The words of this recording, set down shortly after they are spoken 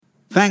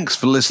Thanks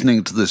for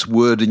listening to this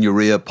Word in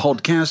Your Ear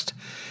podcast.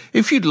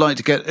 If you'd like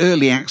to get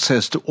early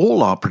access to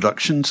all our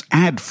productions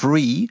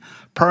ad-free,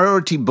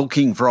 priority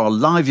booking for our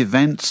live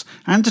events,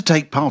 and to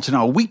take part in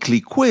our weekly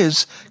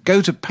quiz,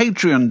 go to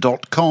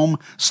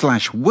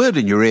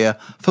patreon.com/wordinyourear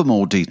for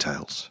more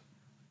details.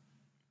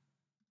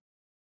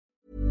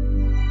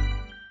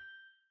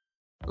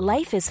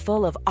 Life is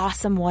full of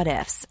awesome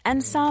what-ifs,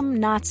 and some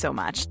not so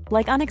much,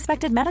 like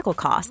unexpected medical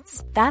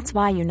costs. That's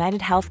why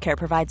United Healthcare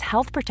provides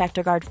Health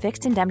Protector Guard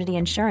fixed indemnity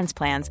insurance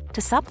plans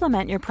to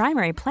supplement your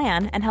primary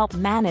plan and help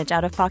manage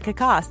out-of-pocket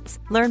costs.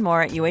 Learn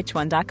more at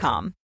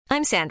uh1.com.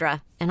 I'm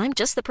Sandra, and I'm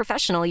just the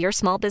professional your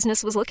small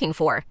business was looking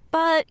for.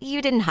 But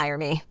you didn't hire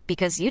me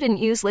because you didn't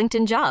use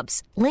LinkedIn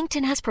Jobs.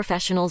 LinkedIn has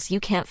professionals you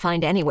can't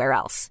find anywhere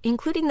else,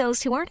 including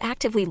those who aren't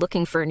actively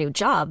looking for a new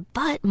job,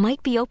 but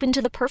might be open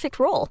to the perfect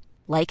role,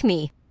 like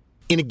me.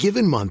 In a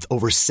given month,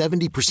 over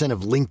 70%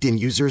 of LinkedIn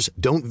users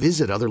don't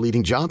visit other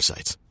leading job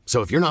sites. So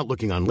if you're not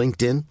looking on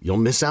LinkedIn, you'll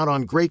miss out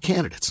on great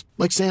candidates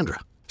like Sandra.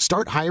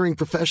 Start hiring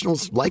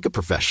professionals like a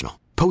professional.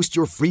 Post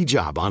your free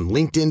job on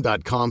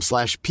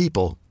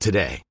linkedin.com/people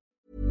today.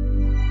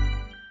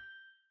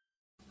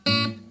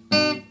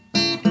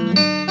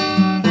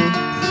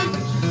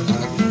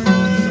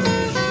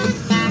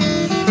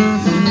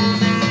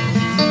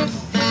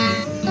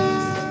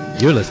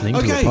 You're listening to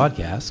a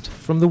podcast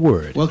from The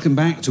Word. Welcome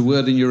back to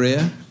Word in Your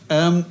Ear.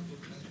 I'm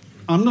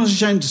not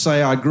ashamed to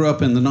say I grew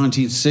up in the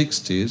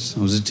 1960s. I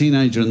was a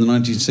teenager in the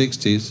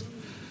 1960s.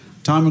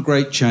 Time of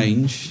great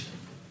change.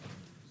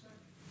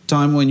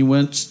 Time when you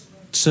weren't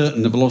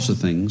certain of a lot of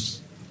things.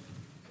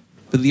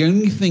 But the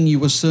only thing you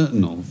were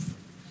certain of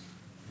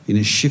in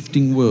a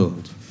shifting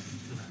world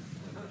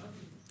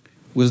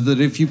was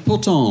that if you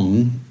put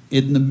on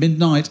In the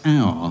Midnight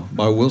Hour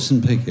by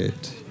Wilson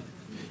Pickett,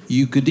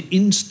 you could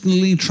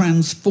instantly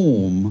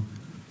transform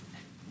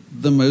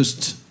the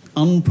most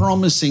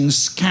unpromising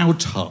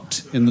scout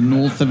hut in the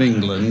north of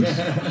England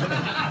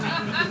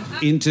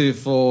into,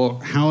 for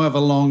however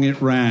long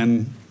it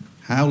ran,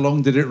 how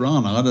long did it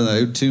run? I don't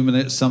know, 2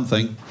 minutes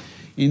something,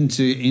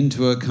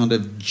 into a kind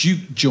of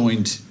juke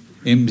joint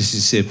in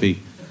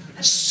Mississippi.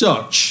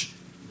 Such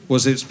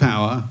was its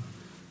power,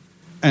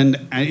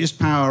 and its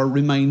power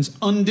remains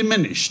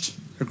undiminished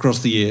across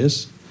the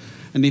years.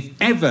 And if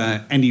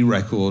ever any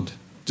record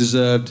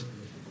deserved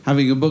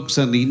having a book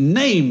certainly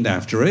named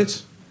after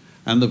it,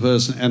 and the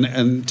person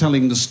and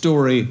telling the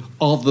story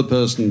of the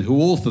person who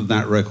authored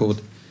that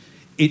record,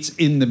 it's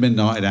In the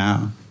Midnight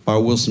Hour by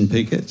Wilson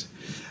Pickett.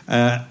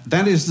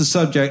 That is the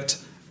subject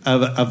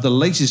of the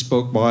latest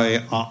book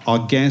by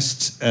our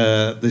guest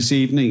this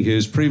evening,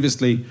 who's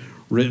previously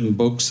written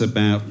books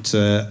about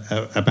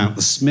the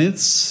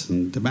Smiths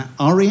and about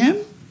R.E.M.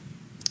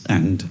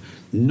 and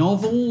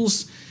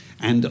novels,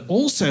 and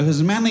also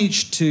has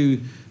managed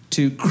to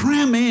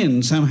cram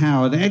in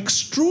somehow an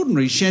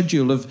extraordinary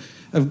schedule of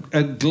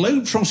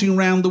globe-trotting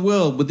around the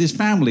world with his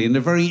family in a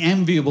very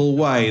enviable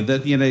way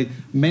that, you know,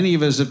 many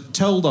of us have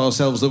told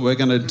ourselves that we're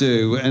going to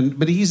do,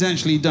 but he's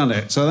actually done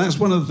it. So that's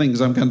one of the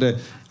things I'm going to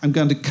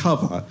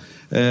cover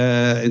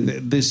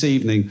this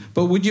evening.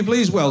 But would you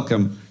please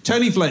welcome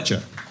Tony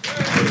Fletcher.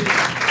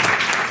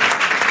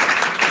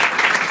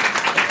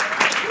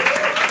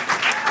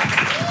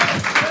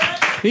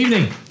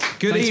 Evening.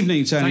 Good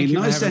evening, Tony.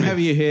 Nice to have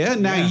you here.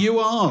 Now, you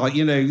are,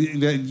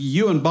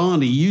 you and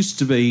Barney used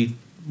to be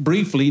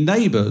briefly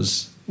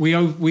neighbours. We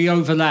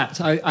overlapped.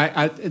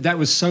 That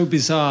was so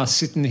bizarre,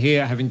 sitting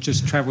here, having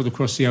just travelled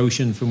across the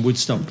ocean from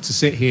Woodstock to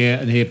sit here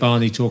and hear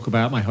Barney talk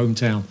about my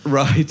hometown.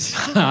 Right.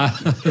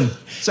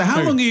 So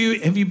how long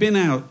have you been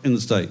out in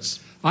the States?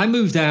 I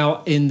moved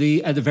out at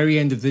the very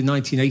end of the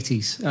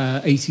 1980s,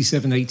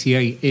 87,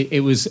 88.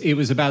 It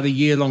was about a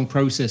year-long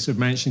process of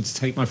managing to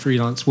take my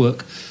freelance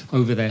work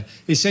over there.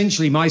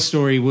 Essentially, my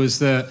story was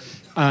that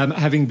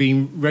having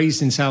been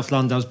raised in South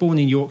London, I was born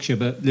in Yorkshire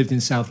but lived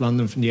in South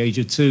London from the age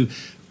of 2.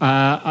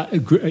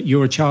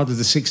 You're a child of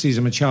the 60s,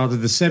 I'm a child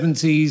of the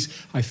 70s.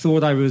 I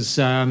thought I was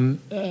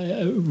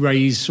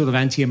raised sort of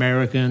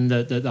anti-American,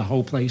 that the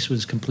whole place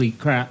was complete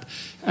crap,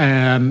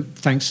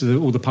 thanks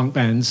to all the punk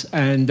bands.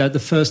 And the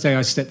first day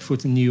I stepped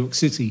foot in New York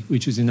City,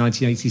 which was in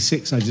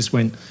 1986, I just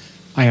went,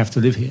 I have to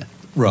live here.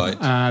 Right.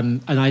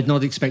 And I had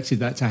not expected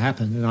that to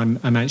happen, and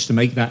I managed to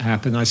make that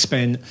happen. I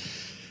spent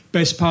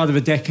best part of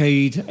a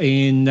decade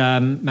in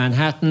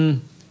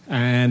Manhattan.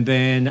 And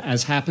then,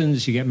 as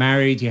happens, you get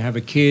married, you have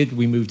a kid.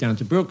 We moved down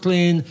to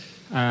Brooklyn,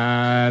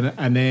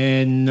 and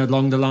then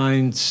along the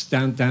lines,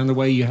 down the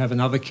way, you have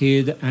another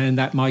kid. And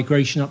that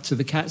migration up to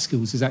the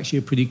Catskills is actually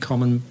a pretty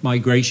common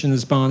migration,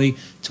 as Barney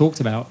talked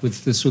about,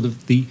 with the sort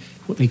of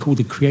what they call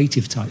the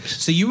creative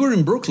types. So you were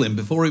in Brooklyn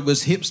before it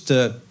was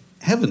hipster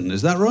heaven,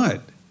 is that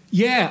right?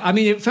 Yeah, I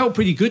mean, it felt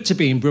pretty good to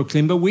be in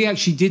Brooklyn, but we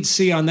actually did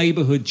see our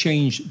neighborhood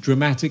change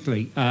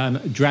drastically,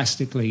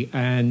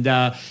 and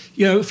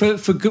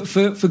for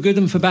good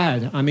and for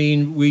bad. I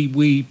mean,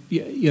 we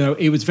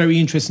it was very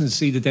interesting to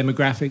see the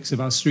demographics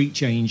of our street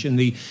change, and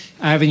the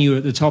avenue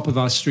at the top of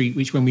our street,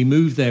 which when we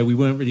moved there, we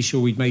weren't really sure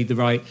we'd made the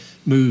right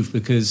move,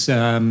 because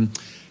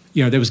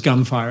there was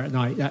gunfire at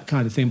night, that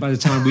kind of thing. By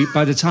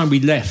the time we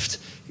left,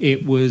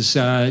 it was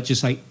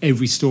just like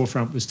every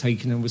storefront was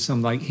taken and was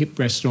some like hip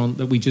restaurant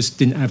that we just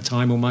didn't have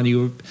time or money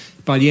or,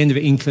 by the end of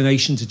it,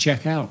 inclination to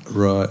check out.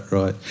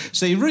 Right.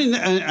 So you've written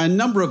a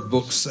number of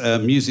books,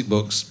 music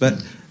books,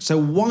 but so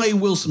why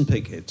Wilson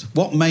Pickett?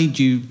 What made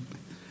you,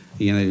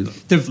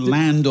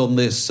 land on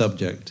this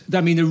subject? I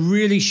mean, the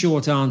really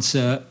short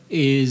answer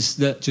is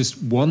that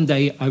just one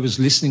day I was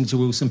listening to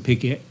Wilson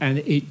Pickett and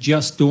it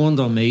just dawned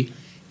on me,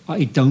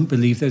 I don't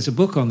believe there's a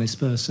book on this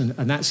person,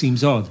 and that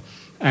seems odd.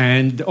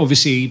 And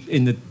obviously,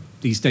 in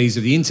these days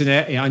of the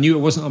internet, I knew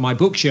it wasn't on my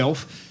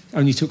bookshelf. It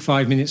only took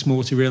 5 minutes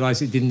more to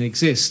realise it didn't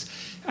exist.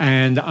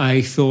 And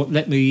I thought,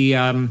 let me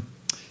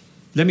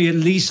at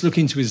least look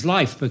into his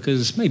life,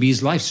 because maybe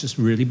his life's just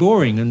really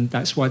boring, and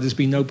that's why there's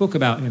been no book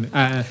about him.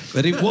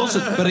 But it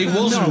wasn't,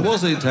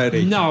 was it,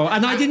 Tony? No,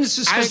 and I didn't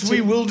suspect... As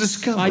we will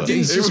discover. I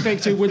didn't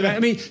suspect it would have... I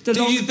mean...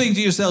 Do you think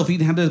to yourself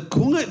he'd had a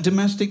quiet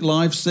domestic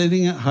life,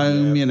 sitting at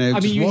home,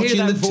 just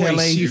watching the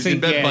telly? You think,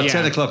 in bed by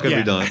 10 o'clock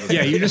every night.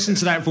 Yeah, you listen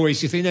to that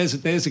voice, you think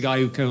there's a guy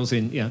who turns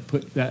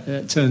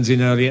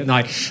in early at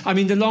night. I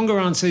mean, the longer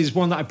answer is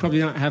one that I probably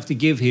don't have to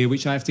give here,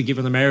 which I have to give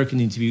on American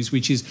interviews,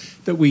 which is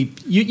that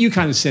you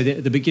kind of said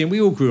it at the beginning, we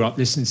all grew up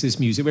listening to this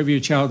music, whether you're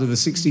a child of the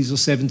 60s or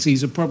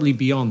 70s or probably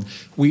beyond.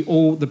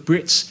 The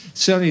Brits,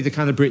 certainly the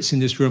kind of Brits in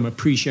this room,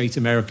 appreciate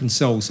American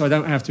soul. So I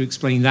don't have to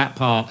explain that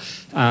part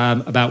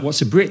about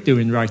what's a Brit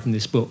doing writing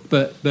this book.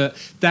 But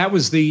that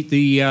was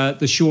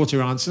the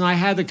shorter answer. And I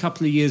had a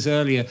couple of years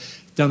earlier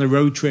done a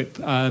road trip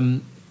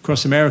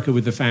across America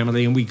with the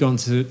family, and we'd gone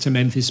to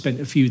Memphis,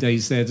 spent a few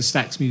days there. The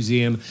Stax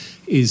Museum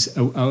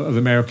of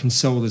American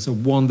Soul is a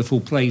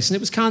wonderful place, and it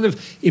was kind of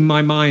in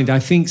my mind, I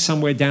think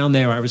somewhere down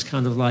there I was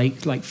kind of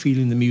like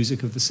feeling the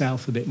music of the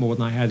South a bit more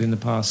than I had in the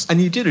past. And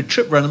you did a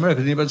trip around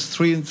America, didn't you? About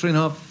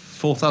 3.5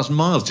 4,000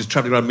 miles, just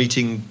travelling around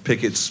meeting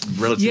Pickett's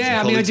relatives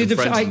and colleagues and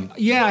friends.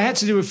 I had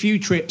to do a few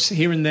trips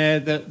here and there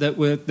that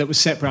were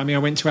separate. I mean, I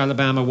went to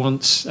Alabama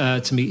once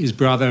to meet his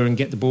brother and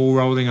get the ball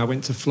rolling. I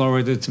went to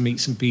Florida to meet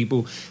some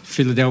people,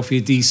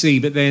 Philadelphia,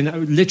 DC. But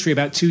then literally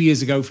about 2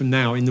 years ago from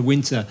now, in the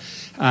winter,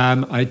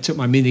 I took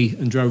my Mini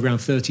and drove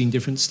around 13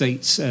 different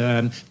states,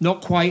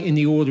 not quite in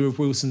the order of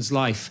Wilson's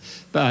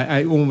life, but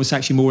I almost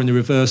actually more in the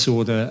reverse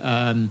order.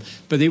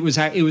 But it was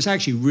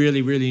actually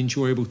really, really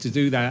enjoyable to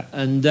do that.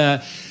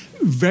 And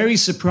very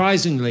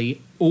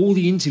surprisingly, all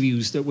the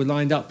interviews that were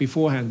lined up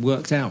beforehand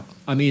worked out.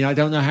 I mean, I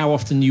don't know how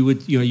often you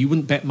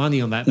wouldn't bet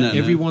money on that, but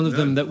every one of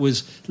them that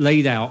was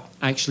laid out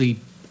actually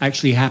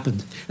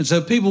happened. And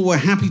so people were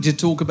happy to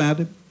talk about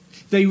it?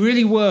 They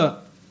really were.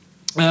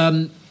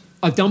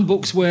 I've done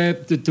books where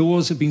the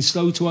doors have been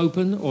slow to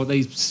open, or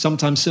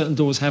sometimes certain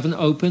doors haven't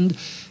opened.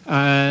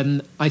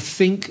 I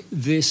think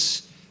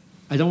this...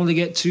 I don't want to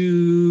get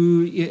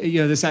too...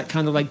 there's that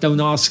kind of like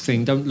don't ask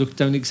thing, don't look,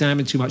 don't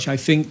examine too much. I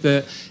think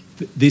that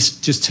this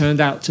just turned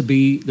out to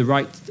be the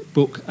right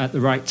book at the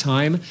right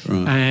time,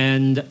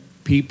 and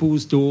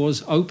people's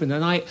doors open.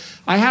 And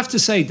I have to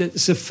say that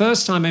it's the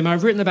first time...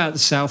 I've written about the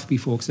South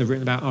before because I've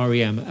written about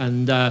R.E.M.,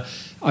 and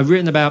I've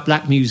written about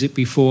black music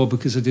before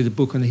because I did a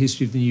book on the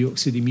history of the New York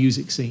City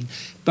music scene.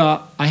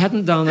 But I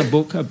hadn't done a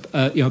book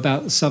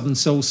about the Southern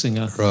soul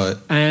singer. Right.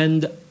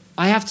 And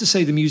I have to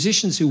say the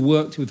musicians who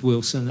worked with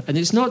Wilson, and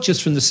it's not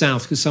just from the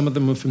South, because some of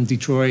them were from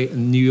Detroit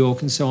and New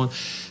York and so on,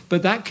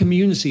 but that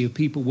community of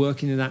people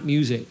working in that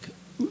music,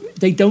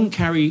 they don't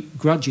carry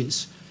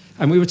grudges.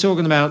 And we were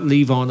talking about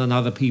Levon and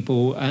other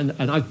people, and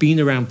I've been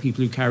around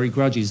people who carry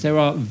grudges. There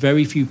are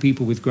very few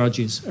people with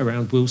grudges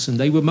around Wilson.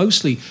 They were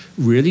mostly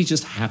really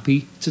just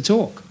happy to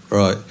talk.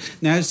 Right.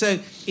 Now, so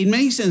in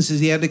many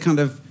senses, he had a kind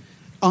of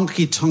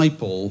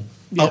archetypal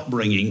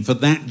upbringing for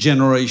that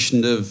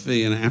generation of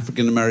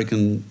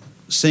African-American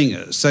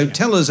singers. So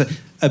tell us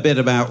a bit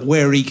about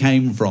where he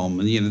came from.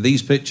 And,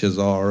 these pictures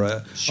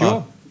are...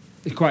 Sure.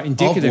 They're quite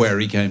indicative of where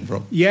he came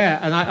from. Yeah,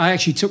 and I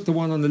actually took the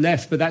one on the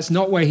left, but that's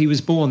not where he was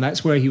born.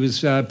 That's where he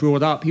was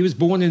brought up. He was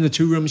born in a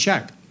two-room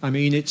shack. I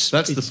mean, it's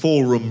the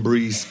four-room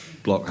Breeze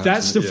block house.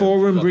 That's the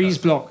four-room Breeze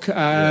block.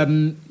 I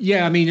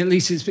mean, at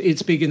least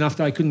it's big enough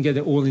that I couldn't get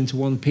it all into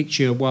one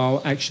picture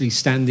while actually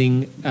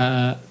standing.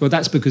 Well,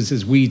 that's because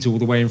there's weeds all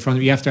the way in front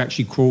of you. You have to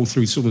actually crawl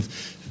through sort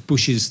of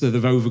bushes that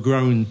have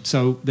overgrown,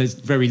 so there's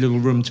very little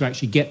room to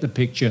actually get the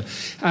picture.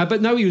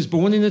 But no, he was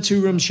born in a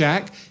two-room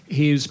shack.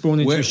 He was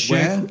born into a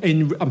shack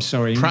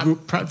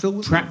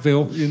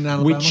Prattville, in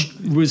Alabama, which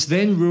was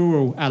then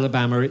rural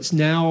Alabama. It's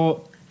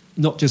now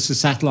not just a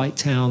satellite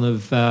town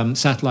of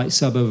satellite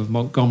suburb of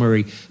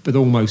Montgomery, but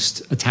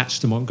almost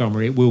attached to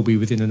Montgomery. It will be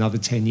within another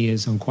 10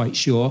 years, I'm quite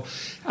sure.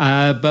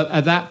 But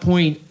at that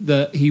point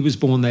that he was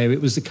born there,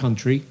 it was the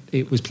country.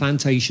 It was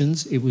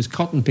plantations. It was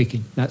cotton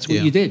picking. That's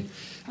what you did.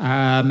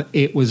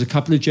 It was a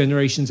couple of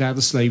generations out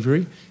of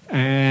slavery,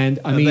 and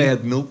they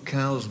had milk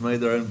cows, made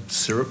their own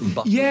syrup and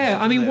butter. Yeah,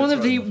 I mean, one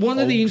of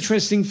the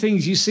interesting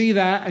things, you see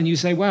that and you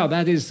say, wow,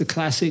 that is the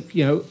classic,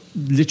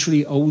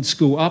 literally old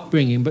school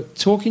upbringing. But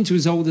talking to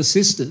his older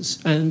sisters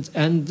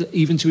and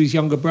even to his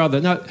younger brother,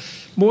 no,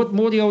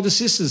 more the older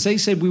sisters, they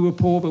said we were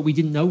poor, but we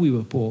didn't know we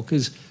were poor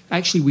because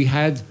actually we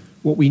had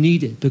what we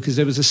needed, because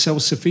there was a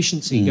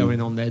self-sufficiency going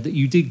on there, that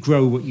you did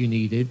grow what you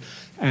needed.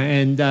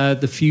 And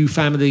the few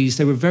families,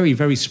 they were very,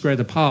 very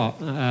spread apart.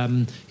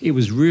 It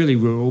was really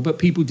rural, but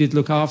people did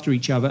look after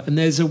each other. And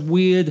there's a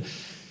weird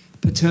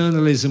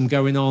paternalism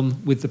going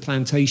on with the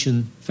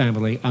plantation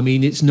family. I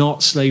mean, it's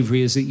not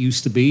slavery as it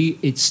used to be.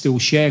 It's still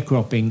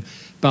sharecropping.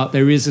 But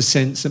there is a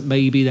sense that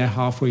maybe they're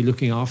halfway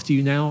looking after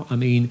you now. I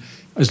mean,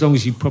 as long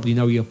as you probably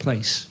know your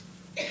place.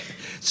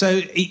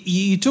 So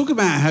you talk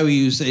about how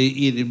he was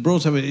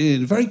brought up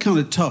in a very kind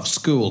of tough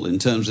school in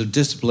terms of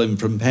discipline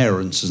from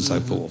parents and so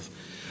forth.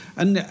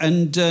 And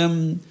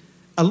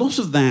a lot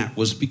of that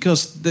was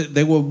because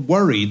they were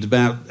worried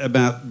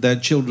about their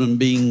children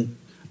being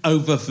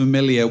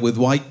over-familiar with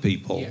white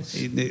people. Yes.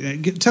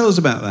 Tell us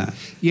about that.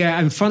 Yeah,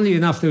 and funnily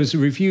enough, there was a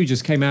review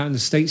just came out in the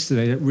States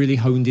today that really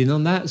honed in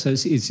on that. So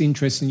it's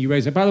interesting you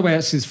raise it. By the way,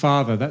 that's his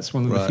father. That's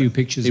one of the few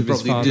pictures of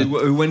his father.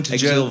 Who went to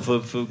jail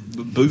for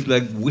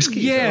bootleg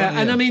whiskey. Yeah,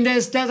 and I mean,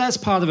 that's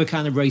part of a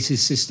kind of racist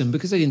system,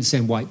 because they didn't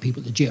send white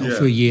people to jail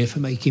for a year for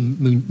making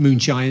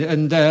moonshine.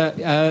 And,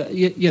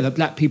 the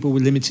black people were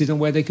limited on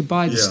where they could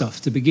buy the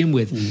stuff to begin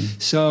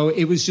with. So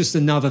it was just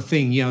another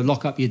thing,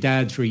 lock up your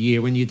dad for a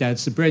year when your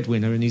dad's the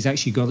breadwinner and he's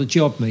actually got a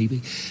job,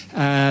 maybe.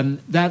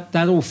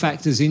 That all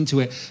factors into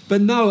it.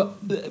 But no,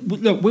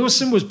 look,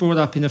 Wilson was brought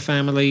up in a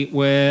family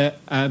where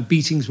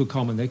beatings were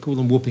common. They call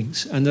them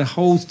whoopings. And the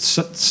whole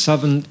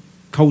southern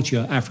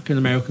culture,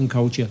 African-American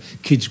culture,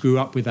 kids grew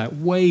up with that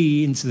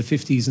way into the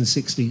 50s and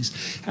 60s.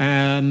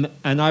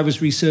 And I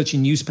was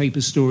researching newspaper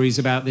stories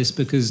about this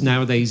because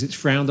nowadays it's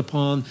frowned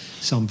upon.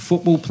 Some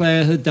football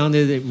player had done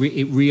it.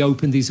 It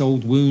reopened these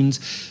old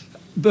wounds.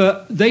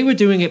 But they were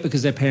doing it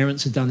because their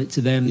parents had done it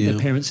to them. Their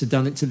parents had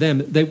done it to them.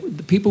 The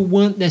people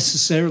weren't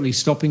necessarily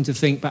stopping to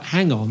think, but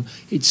hang on,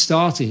 it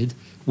started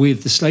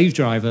with the slave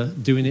driver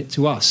doing it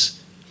to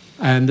us.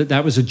 And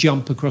that was a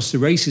jump across the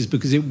races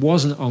because it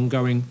wasn't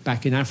ongoing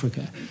back in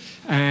Africa.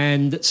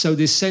 And so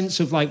this sense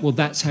of like, well,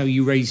 that's how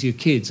you raise your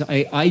kids.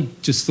 I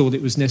just thought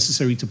it was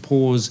necessary to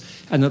pause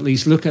and at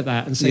least look at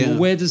that and say, well,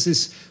 where does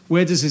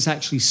this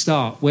actually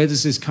start? Where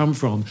does this come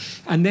from?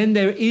 And then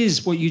there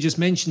is what you just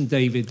mentioned,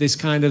 David, this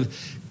kind of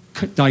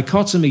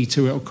dichotomy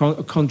to it, or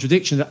a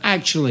contradiction, that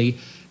actually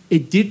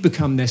it did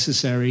become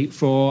necessary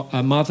for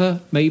a mother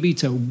maybe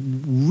to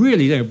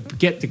really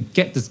get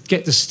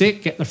the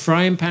stick, get the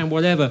frying pan,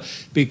 whatever,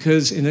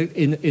 because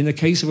in the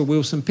case of a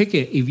Wilson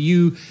Pickett, if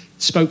you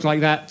spoke like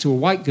that to a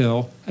white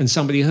girl and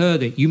somebody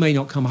heard it, you may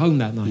not come home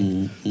that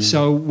night.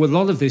 So a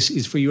lot of this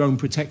is for your own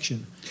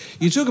protection.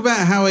 You talk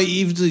about how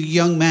even as a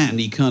young man,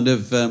 he kind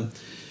of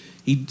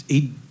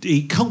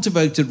he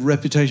cultivated a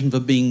reputation for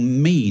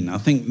being mean. I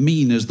think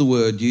mean is the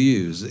word you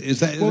use. Is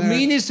that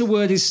mean is the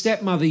word his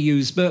stepmother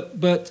used, but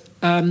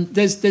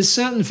there's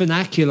certain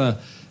vernacular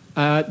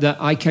that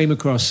I came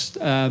across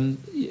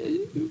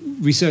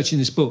researching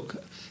this book.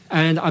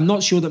 And I'm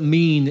not sure that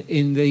mean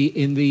in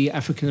the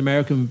African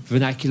American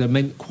vernacular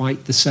meant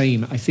quite the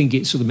same. I think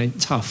it sort of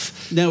meant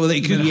tough. No, well,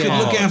 you could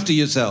look after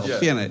yourself.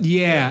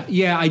 Yeah.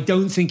 I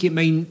don't think it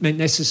meant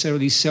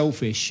necessarily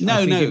selfish.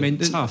 I think it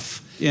meant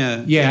tough.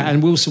 Yeah.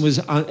 And Wilson was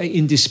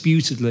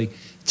indisputably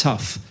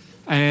tough.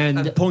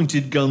 And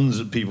pointed guns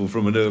at people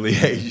from an early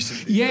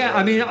age. Yeah,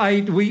 I mean,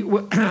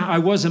 I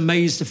was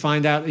amazed to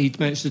find out that he'd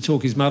managed to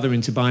talk his mother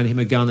into buying him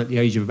a gun at the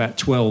age of about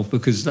 12,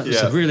 because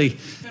that's really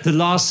the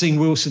last thing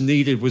Wilson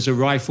needed was a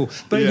rifle.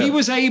 But he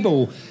was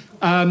able.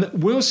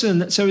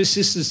 Wilson, so his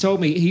sisters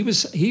told me, he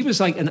was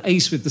like an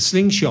ace with the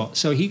slingshot,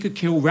 so he could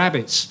kill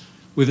rabbits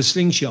with a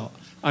slingshot.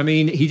 I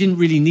mean, he didn't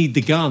really need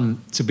the gun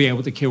to be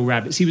able to kill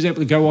rabbits. He was able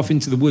to go off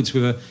into the woods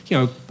with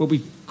what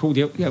we called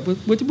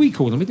what did we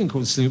call them? We didn't call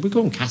them slings. We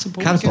called them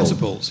catapults.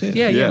 Catapults,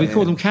 we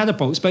called them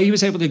catapults. But he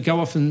was able to go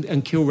off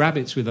and kill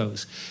rabbits with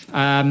those.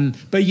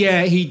 But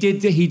yeah, he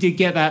did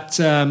get that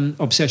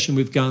obsession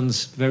with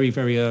guns very,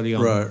 very early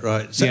on.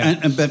 Right. So,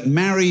 but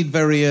married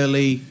very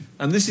early.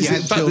 And this is,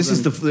 in fact, this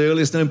is the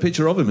earliest known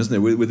picture of him, isn't it?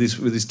 With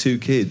his two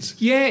kids.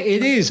 Yeah,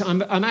 it is.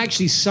 I'm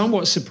actually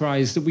somewhat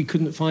surprised that we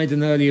couldn't find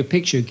an earlier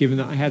picture, given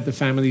that I had the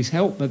family's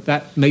help. But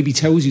that maybe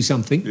tells you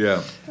something.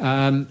 Yeah.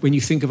 When you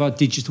think of our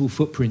digital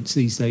footprints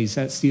these days,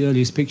 that's the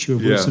earliest picture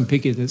of Wilson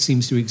Pickett that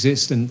seems to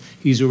exist, and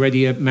he's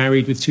already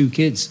married with two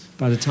kids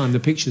by the time the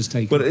picture's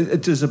taken.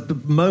 But there's a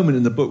moment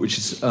in the book which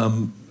is.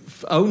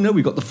 Oh no,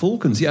 we've got the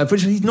Falcons. Yeah,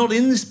 but he's not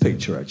in this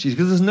picture actually,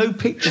 because there's no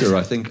picture,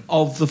 I think,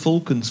 of the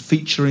Falcons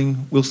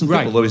featuring Wilson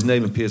Pickett, although his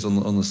name appears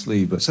on the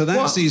sleeve. But so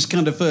that's his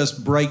kind of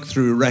first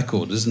breakthrough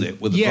record, isn't it?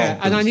 With the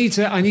Falcons. And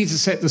I need to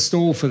set the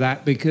stall for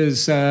that,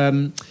 because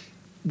so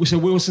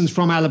Wilson's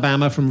from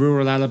Alabama, from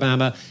rural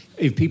Alabama.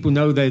 if people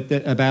know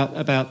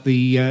about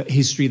the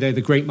history there,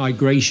 the Great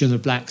Migration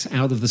of blacks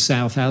out of the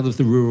South, out of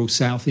the rural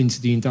South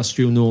into the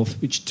industrial North,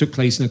 which took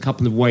place in a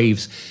couple of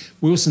waves.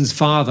 Wilson's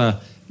father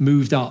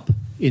moved up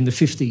in the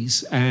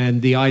 50s,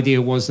 and the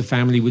idea was the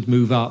family would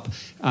move up.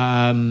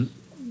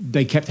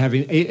 They kept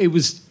having it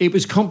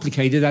was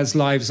complicated, as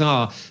lives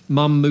are.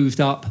 Mum moved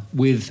up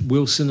with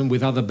Wilson and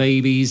with other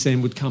babies,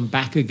 then would come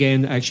back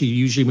again, actually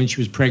usually when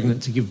she was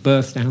pregnant, to give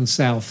birth down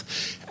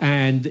south.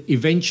 And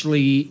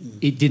eventually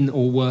it didn't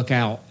all work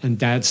out, and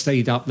Dad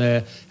stayed up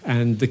there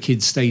and the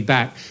kids stayed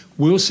back.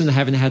 Wilson,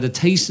 having had a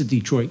taste of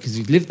Detroit because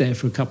he'd lived there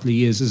for a couple of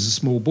years as a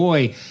small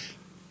boy,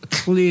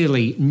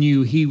 clearly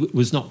knew he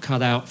was not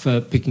cut out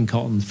for picking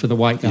cotton for the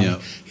white guy. Yeah.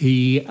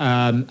 He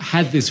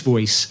had this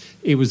voice.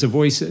 It was a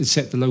voice that had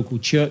set the local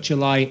church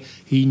alight.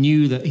 He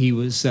knew that he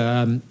was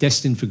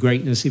destined for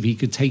greatness if he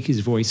could take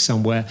his voice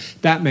somewhere.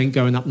 That meant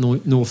going up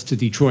north to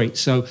Detroit.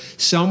 So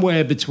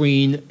somewhere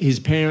between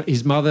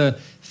his mother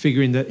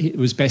figuring that it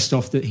was best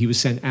off that he was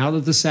sent out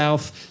of the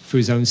South for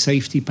his own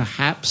safety,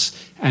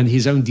 perhaps, and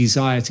his own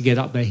desire to get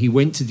up there, he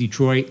went to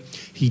Detroit.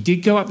 He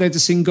did go up there to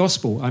sing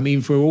gospel. I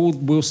mean, for all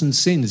Wilson's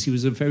sins, he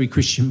was a very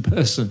Christian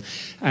person.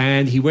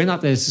 And he went up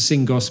there to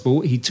sing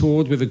gospel. He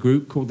toured with a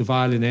group called the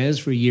Violinaires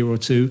for a year or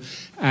two.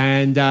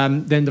 And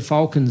then the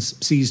Falcons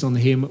seized on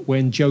him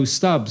when Joe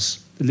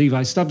Stubbs, the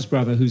Levi Stubbs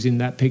brother who's in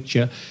that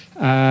picture,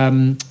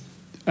 top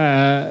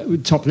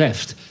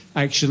left,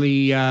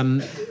 actually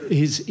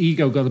his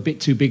ego got a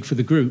bit too big for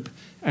the group.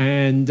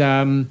 And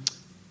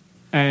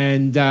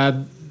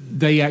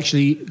they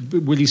actually,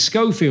 Willie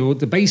Schofield,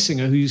 the bass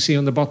singer who you see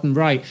on the bottom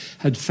right,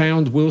 had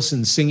found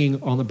Wilson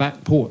singing on a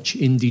back porch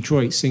in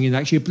Detroit, singing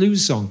actually a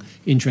blues song,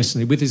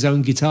 interestingly, with his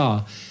own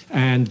guitar,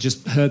 and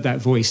just heard that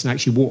voice and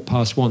actually walked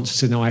past once and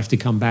said, no, I have to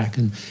come back,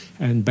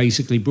 and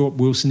basically brought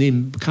Wilson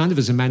in kind of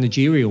as a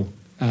managerial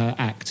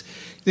act.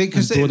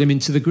 Because brought him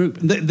into the group.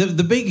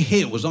 The big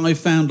hit was "I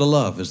Found a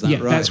Love," is that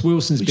right? Yeah, that's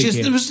Wilson's big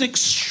hit. It was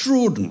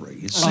extraordinary.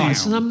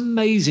 It's an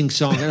amazing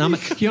song, and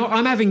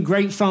I'm having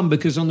great fun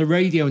because on the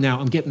radio now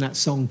I'm getting that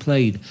song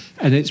played,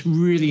 and it's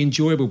really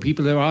enjoyable.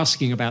 People are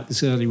asking about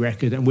this early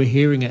record, and we're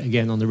hearing it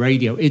again on the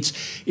radio.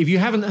 If you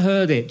haven't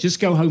heard it, just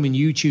go home and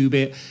YouTube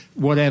it.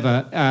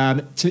 Whatever,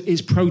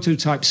 it's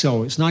Prototype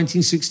Soul. It's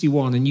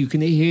 1961, and you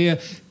can hear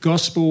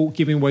gospel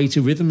giving way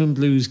to rhythm and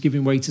blues,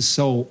 giving way to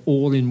soul,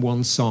 all in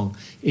one song.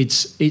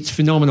 It's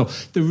phenomenal.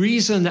 The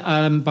reason,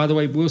 by the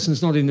way,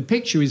 Wilson's not in the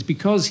picture is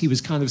because he was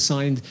kind of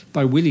signed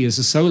by Willie as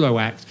a solo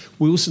act.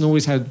 Wilson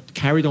always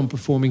carried on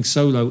performing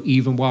solo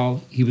even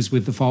while he was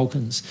with the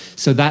Falcons.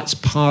 So that's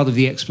part of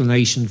the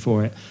explanation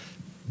for it.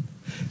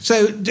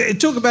 So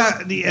talk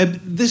about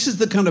this is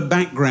the kind of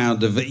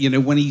background of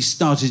when he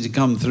started to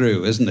come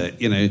through, isn't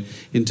it?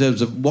 In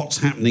terms of what's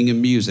happening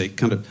in music,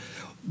 kind of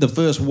the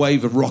first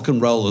wave of rock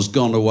and roll has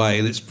gone away,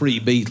 and it's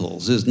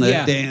pre-Beatles, isn't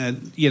it?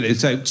 Yeah.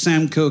 So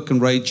Sam Cooke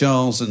and Ray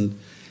Charles and.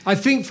 I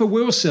think for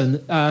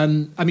Wilson,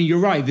 you're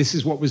right, this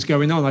is what was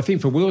going on. I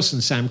think for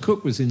Wilson, Sam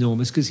Cooke was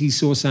enormous because he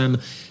saw Sam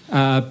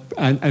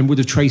and would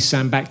have traced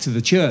Sam back to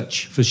the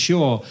church for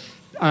sure.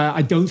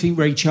 I don't think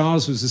Ray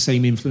Charles was the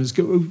same influence.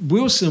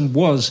 Wilson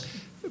was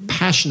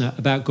passionate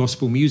about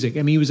gospel music.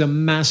 I mean, he was a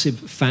massive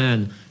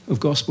fan of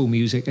gospel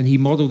music, and he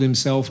modelled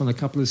himself on a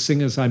couple of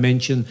singers I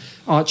mentioned,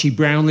 Archie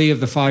Brownlee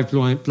of the Five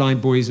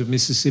Blind Boys of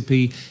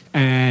Mississippi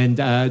and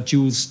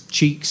Jules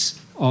Cheeks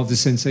of the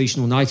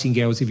Sensational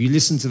Nightingales. If you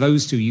listen to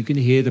those two, you can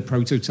hear the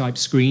prototype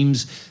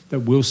screams that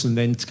Wilson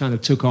then kind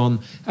of took on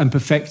and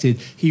perfected.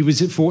 He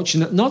was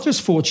fortunate, not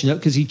just fortunate,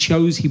 because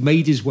he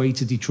made his way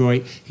to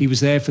Detroit. He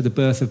was there for the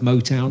birth of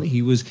Motown.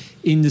 He was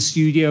in the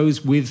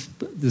studios with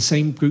the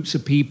same groups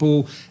of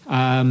people.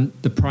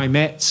 The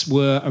Primettes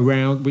were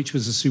around, which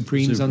was the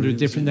Supremes under a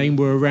different name,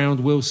 were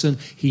around Wilson.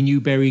 He knew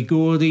Berry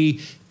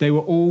Gordy. They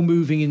were all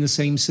moving in the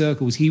same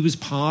circles. He was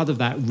part of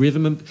that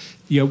rhythm. And,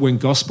 when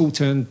gospel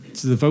turned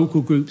to the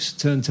vocal groups,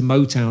 turned to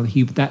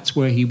Motown, that's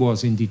where he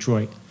was in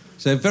Detroit.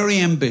 So very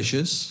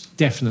ambitious.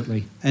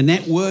 Definitely. A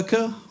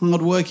networker,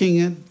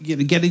 hard-working,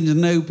 getting to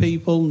know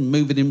people and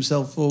moving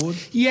himself forward?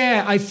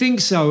 Yeah, I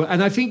think so.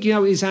 And I think,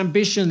 his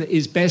ambition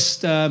is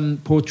best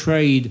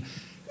portrayed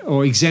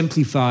or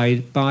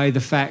exemplified by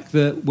the fact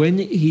that when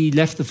he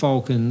left the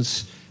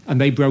Falcons, and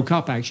they broke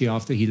up actually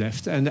after he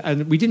left,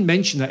 and we didn't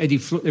mention that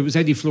it was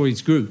Eddie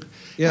Floyd's group.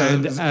 Yeah,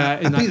 and, I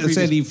think that's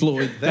Eddie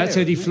Floyd. That's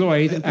Eddie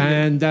Floyd,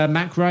 and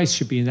Mac Rice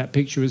should be in that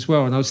picture as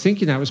well. And I was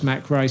thinking that was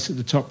Mac Rice at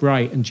the top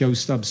right and Joe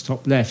Stubbs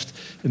top left,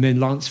 and then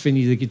Lance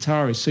Finney the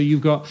guitarist. So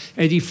you've got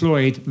Eddie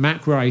Floyd,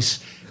 Mac Rice,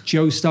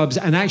 Joe Stubbs,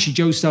 and actually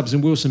Joe Stubbs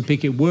and Wilson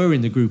Pickett were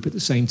in the group at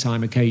the same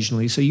time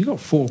occasionally. So you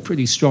got four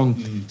pretty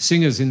strong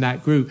singers in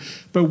that group.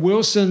 But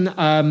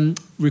Wilson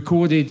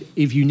recorded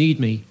 "If You Need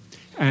Me."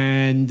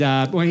 And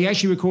he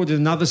actually recorded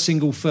another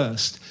single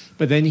first,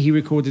 but then he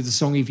recorded the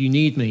song "If You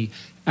Need Me,"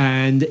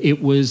 and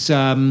it was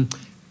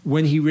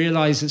when he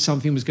realized that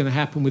something was going to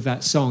happen with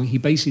that song, he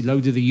basically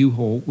loaded the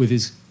U-Haul with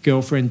his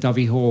girlfriend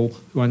Dovey Hall,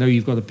 who I know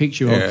you've got a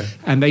picture of,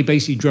 and they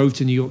basically drove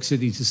to New York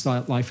City to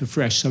start life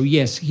afresh. So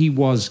yes, he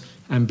was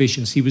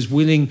ambitious. He was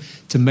willing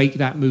to make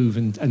that move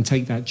and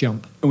take that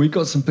jump. And we've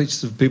got some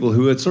pictures of people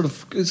who are sort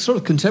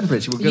of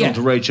contemporaries. We'll get on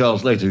to Ray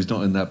Charles later, who's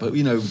not in that. But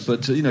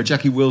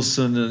Jackie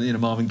Wilson and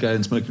Marvin Gaye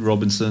and Smokey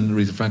Robinson,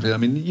 Aretha Franklin. I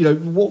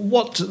mean,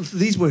 what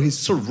these were his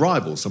sort of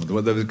rivals. Some of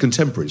them, they were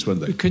contemporaries,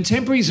 weren't they?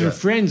 Contemporaries and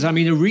friends. I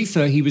mean,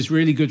 Aretha, he was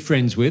really good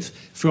friends with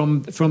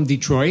from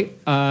Detroit.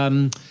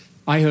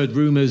 I heard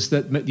rumours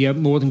that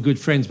more than good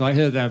friends, but I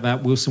heard that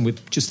about Wilson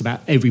with just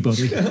about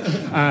everybody,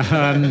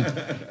 and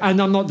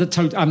I'm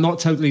not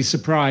totally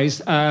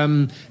surprised.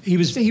 He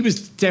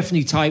was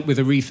definitely tight with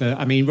Aretha.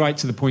 I mean, right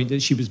to the point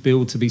that she was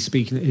billed to be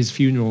speaking at his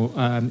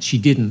funeral. She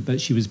didn't,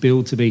 but she was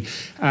billed to be.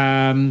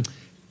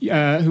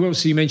 Who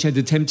else? You mentioned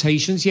the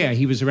Temptations. Yeah,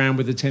 he was around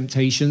with the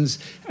Temptations,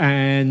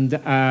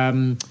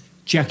 and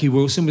Jackie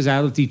Wilson was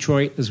out of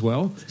Detroit as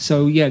well.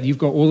 So, yeah, you've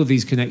got all of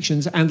these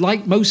connections. And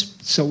like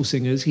most soul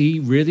singers, he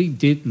really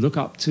did look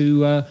up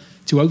to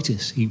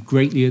Otis. He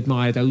greatly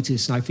admired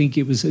Otis. And I think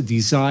it was a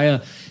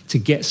desire to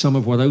get some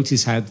of what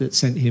Otis had that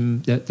sent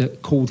him,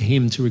 that called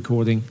him to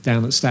recording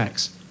down at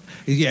Stax.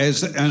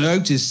 Yes, and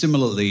Otis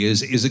similarly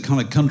is a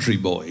kind of country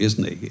boy,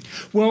 isn't he?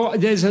 Well,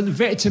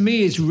 to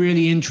me, it's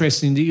really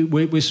interesting.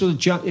 We're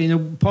sort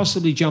of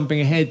possibly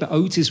jumping ahead, but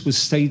Otis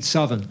stayed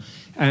Southern.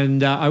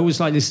 And I always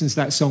like listening to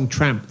that song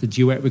Tramp, the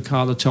duet with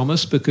Carla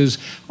Thomas, because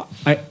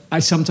I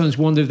sometimes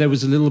wonder if there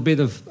was a little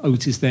bit of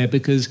Otis there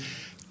because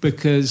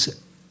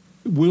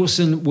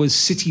Wilson was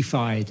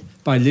cityfied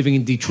by living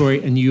in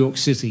Detroit and New York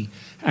City,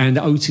 and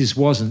Otis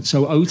wasn't.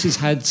 So Otis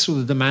had sort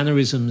of the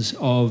mannerisms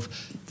of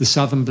the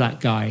Southern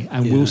black guy,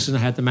 and Wilson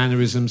had the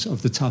mannerisms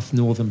of the tough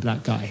Northern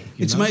black guy.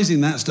 It's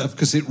amazing, that stuff,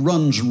 because it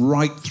runs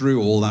right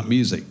through all that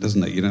music,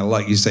 doesn't it?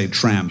 Like you say,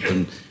 Tramp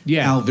and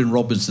Alvin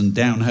Robinson,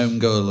 Down Home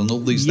Girl, and all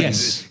these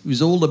things. It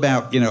was all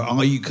about,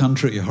 are you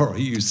country or are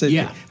you city?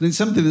 Yeah. And it's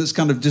something that's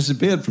kind of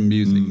disappeared from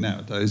music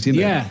nowadays,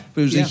 Yeah.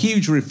 But it was a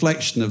huge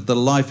reflection of the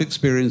life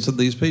experience of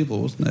these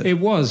people, wasn't it? It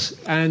was.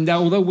 And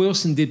although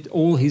Wilson did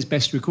all his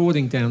best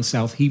recording down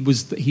south,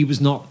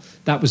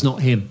 that was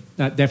not him.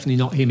 That definitely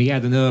not him. He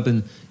had an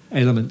urban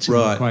element to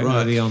it quite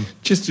early on.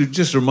 Just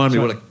to remind me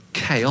what a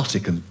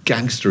chaotic and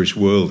gangsterish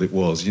world it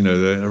was.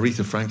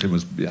 Aretha Franklin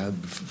was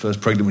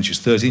first pregnant when she was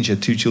 13. She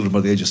had 2 children by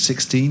the age of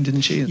 16,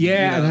 didn't she?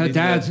 Yeah, and her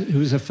dad, who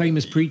was a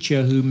famous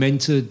preacher who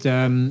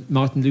mentored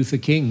Martin Luther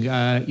King,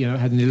 had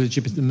an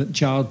illegitimate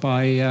child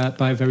by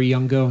a very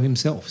young girl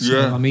himself.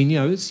 So, I mean,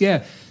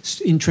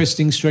 it's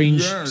interesting,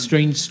 strange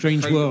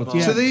world.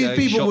 Yeah. So these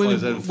people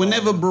were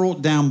never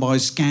brought down by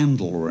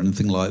scandal or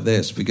anything like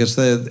this, because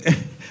they're...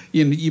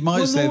 You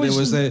might say there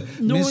was a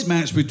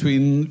mismatch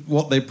between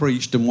what they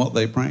preached and what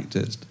they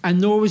practiced.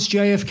 And nor was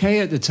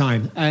JFK at the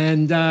time.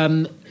 And,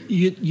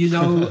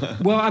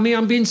 well, I mean,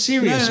 I'm being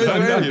serious. You're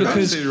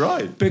absolutely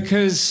right.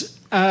 Because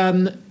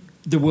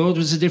the world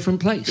was a different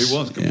place. It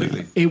was, completely.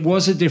 Yeah. It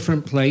was a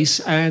different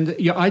place. And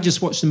I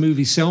just watched the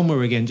movie Selma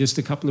again just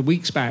a couple of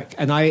weeks back.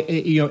 And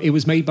it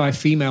was made by a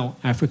female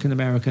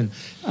African-American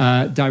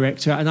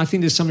director. And I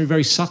think there's something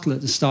very subtle at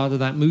the start of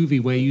that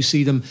movie where you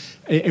see them,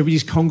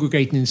 everybody's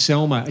congregating in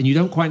Selma, and you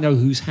don't quite know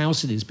whose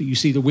house it is, but you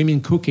see the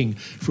women cooking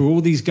for all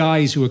these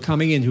guys who are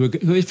coming in, who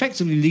are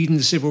effectively leading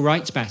the civil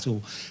rights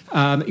battle.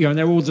 And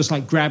they're all just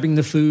like grabbing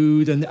the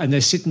food and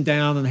they're sitting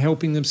down and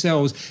helping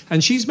themselves.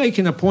 And she's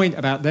making a point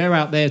about they're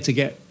out there to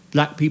get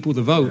black people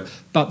to vote,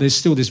 but there's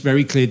still this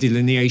very clear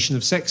delineation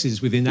of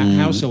sexes within that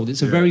household.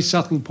 It's a very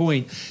subtle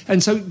point.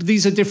 And so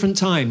these are different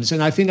times,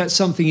 and I think that's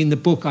something in the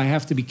book I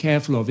have to be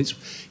careful of.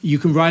 You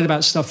can write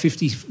about stuff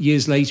 50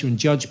 years later and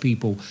judge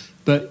people,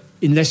 but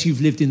unless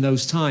you've lived in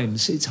those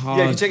times, it's hard.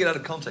 Yeah, you take it out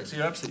of context.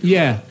 You're absolutely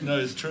right. No,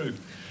 it's true.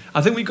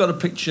 I think we've got a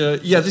picture.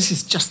 Yeah, this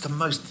is just the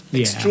most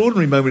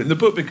extraordinary moment in the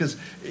book, because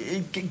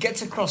it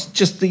gets across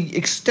just the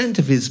extent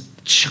of his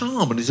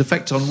charm and his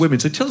effect on women.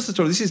 So tell us the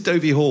story. This is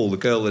Dovie Hall, the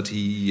girl that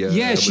he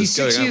she's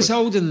 6 years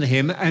older than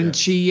him, and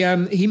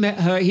he met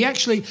her. He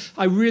actually,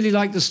 I really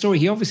like the story.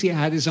 He obviously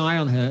had his eye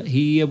on her.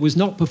 He was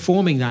not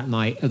performing that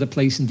night at a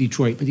place in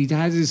Detroit, but he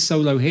had his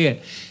solo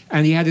hit,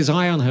 and he had his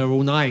eye on her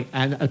all night,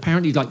 and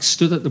apparently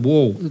stood at the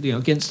wall,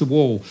 against the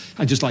wall,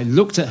 and just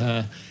looked at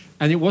her.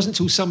 And it wasn't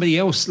until somebody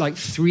else,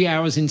 3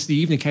 hours into the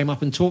evening, came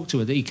up and talked to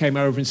her that he came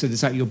over and said, "Is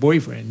that your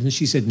boyfriend?" And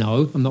she said,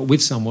 "No, I'm not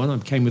with someone. I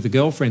came with a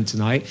girlfriend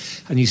tonight."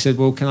 And he said,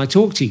 "Well, can I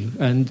talk to you?"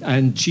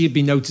 And she had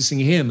been noticing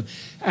him.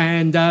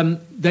 And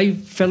they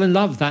fell in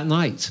love that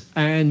night.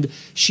 And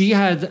she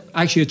had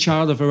actually a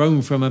child of her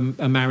own from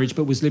a marriage,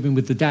 but was living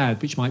with the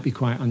dad, which might be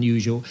quite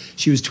unusual.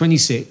 She was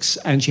 26,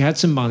 and she had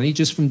some money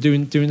just from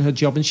doing her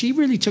job. And she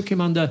really took him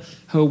under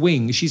her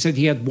wing. She said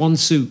he had one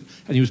suit,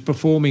 and he was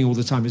performing all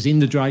the time. He was in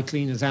the dry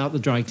cleaners, out the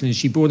dry cleaners.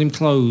 She brought him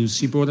clothes.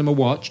 She brought him a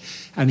watch.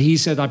 And he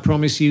said, "I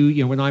promise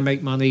you, when I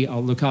make money,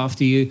 I'll look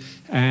after you."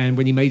 And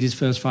when he made his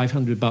first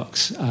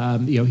 $500,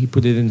 he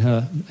put it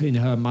in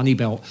her money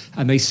belt,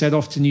 and they set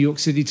off to New York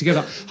City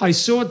together. I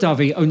saw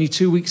Dovie only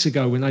 2 weeks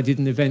ago when I did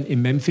an event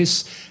in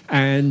Memphis,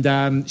 and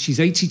she's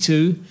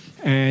 82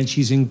 and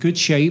she's in good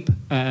shape.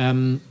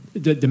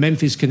 the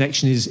Memphis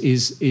connection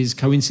is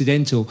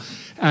coincidental.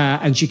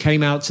 And she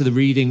came out to the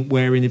reading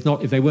wearing, if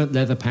they weren't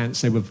leather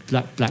pants, they were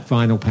black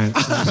vinyl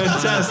pants.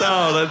 Fantastic!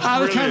 Oh, that's I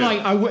was kind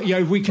of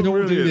like, we can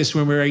all do this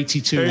when we're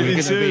 82.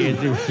 We're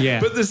gonna be,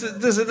 yeah. But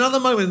there's another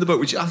moment in the book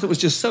which I thought was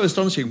just so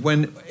astonishing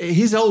when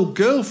his old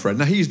girlfriend,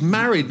 now he's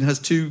married and has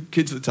 2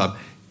 kids at the time,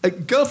 a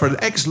girlfriend,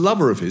 an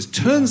ex-lover of his,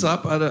 turns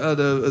up at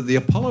the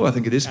Apollo, I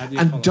think it is,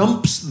 and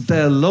dumps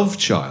their love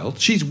child.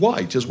 She's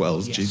white as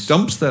well. Yes. She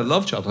dumps their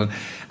love child.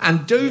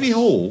 And Dovey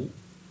Hall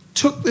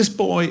took this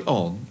boy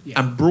on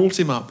and brought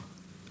him up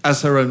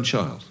as her own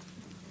child.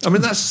 I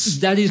mean,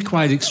 that is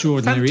quite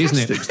extraordinary,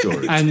 isn't it?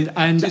 Story. And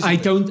I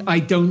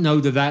don't know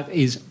that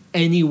is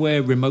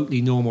anywhere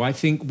remotely normal. I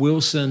think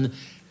Wilson.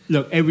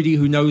 Look, everybody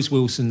who knows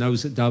Wilson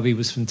knows that Dovey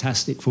was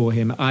fantastic for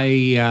him.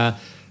 I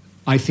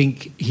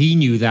think he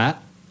knew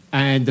that.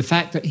 And the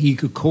fact that he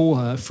could call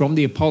her from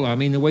the Apollo, I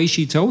mean, the way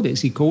she told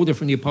us, he called her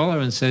from the Apollo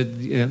and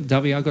said,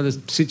 Dovey, I got a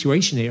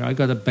situation here. I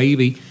got a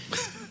baby.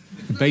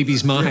 The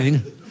baby's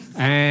mine.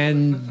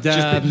 And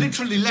just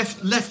literally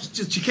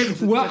left. She came.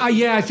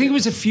 I think it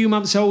was a few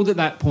months old at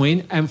that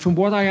point. And from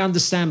what I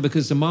understand,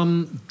 because the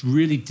mum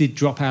really did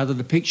drop out of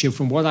the picture,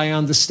 from what I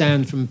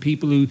understand from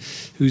people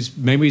whose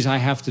memories I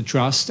have to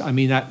trust, I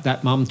mean,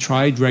 that mum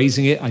tried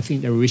raising it. I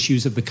think there were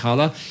issues of the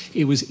colour.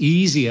 It was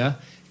easier.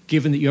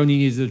 Given that you only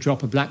needed a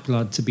drop of black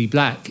blood to be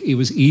black, it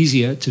was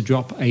easier to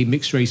drop a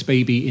mixed-race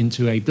baby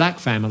into a black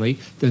family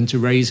than to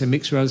raise a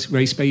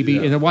mixed-race baby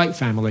in a white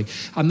family.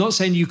 I'm not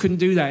saying you couldn't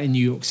do that in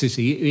New York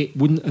City. It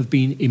wouldn't have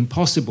been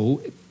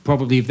impossible,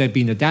 probably if there'd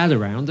been a dad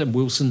around and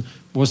Wilson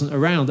wasn't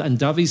around. And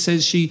Dovey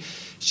says she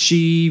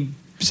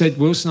said,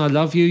 Wilson, I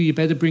love you. You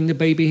better bring the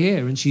baby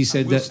here. And she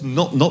said that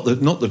not the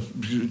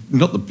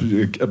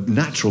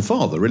natural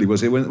father, really,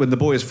 was it? When the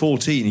boy is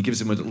 14, he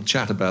gives him a little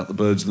chat about the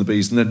birds and the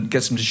bees, and then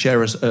gets him to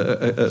share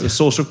a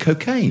source of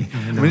cocaine.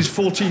 I mean, he's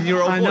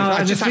 14-year-old boy.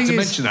 I just had to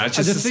mention that.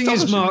 The thing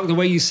is, Mark, the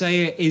way you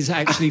say it is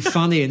actually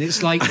funny, and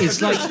it's like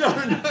it's like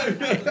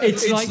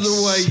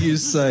the way you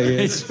say it.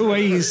 It's the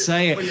way you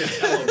say it.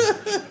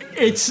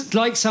 It's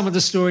like some of the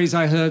stories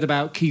I heard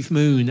about Keith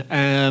Moon.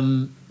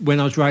 When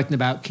I was writing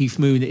about Keith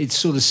Moon, it's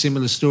sort of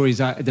similar stories.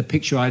 The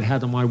picture I'd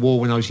had on my wall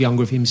when I was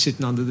younger of him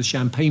sitting under the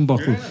champagne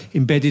bottle,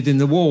 embedded in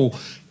the wall,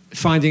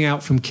 finding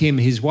out from Kim,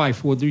 his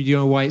wife, well, do you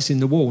know why it's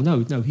in the wall?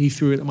 No, he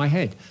threw it at my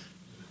head.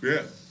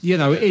 Yeah. You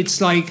know,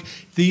 it's like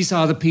these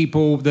are the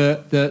people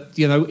that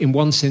you know, in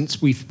one sense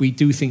we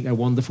do think they're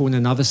wonderful. In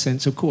another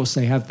sense, of course,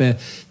 they have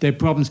their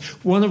problems.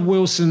 One of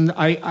Wilson,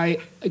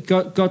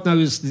 God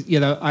knows, you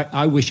know,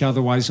 I wish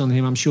otherwise on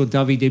him. I'm sure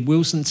Dovey did.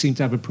 Wilson seemed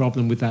to have a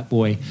problem with that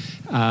boy.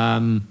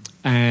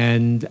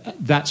 And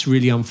that's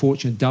really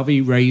unfortunate.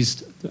 Dovey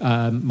raised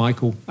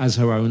Michael as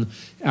her own.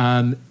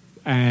 And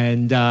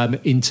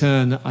in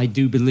turn, I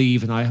do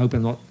believe, and I hope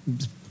I'm not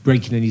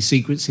breaking any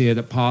secrets here,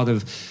 that part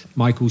of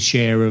Michael's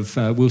share of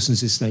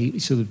Wilson's estate,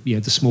 sort of,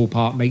 the small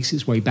part makes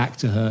its way back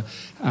to her,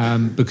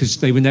 because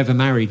they were never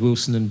married.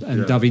 Wilson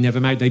and Dovey never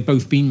married. They'd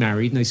both been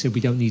married, and they said,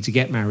 we don't need to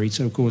get married.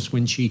 So, of course,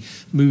 when she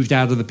moved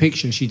out of the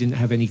picture, she didn't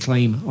have any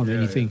claim on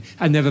anything,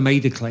 and never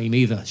made a claim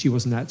either. She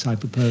wasn't that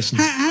type of person.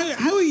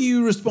 How are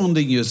you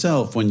responding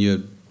yourself when you're,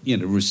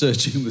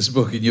 researching this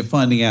book and you're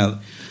finding out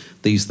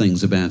these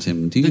things about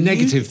him? The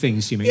negative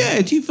things, you mean?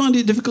 Yeah. Do you find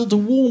it difficult to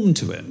warm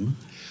to him?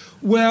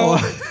 Well,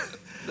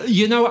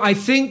 I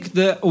think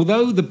that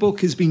although the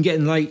book has been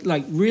getting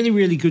like really,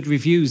 really good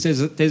reviews,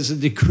 there's a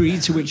degree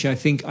to which I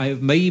think I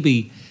have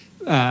maybe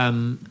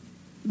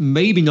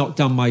not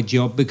done my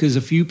job, because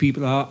a few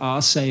people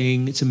are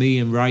saying to me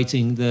in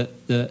writing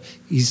that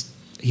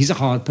he's a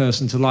hard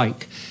person to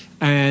like.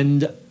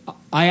 And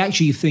I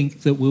actually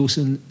think that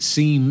Wilson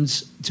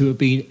seems to have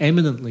been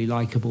eminently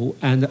likable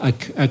and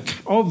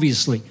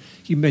obviously,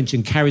 you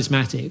mentioned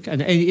charismatic,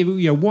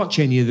 and watch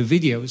any of the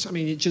videos. I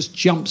mean, it just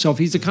jumps off.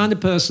 He's the kind of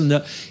person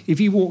that if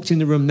he walked in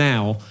the room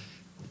now,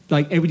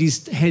 like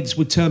everybody's heads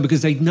would turn,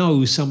 because they'd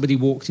know somebody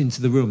walked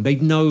into the room.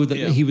 They'd know that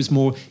he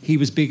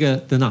was bigger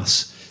than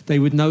us. They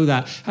would know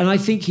that. And I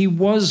think he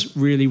was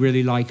really,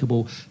 really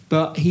likable,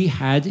 but he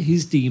had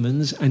his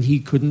demons and he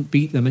couldn't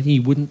beat them, and he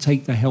wouldn't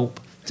take the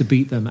help to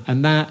beat them,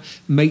 and that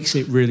makes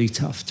it really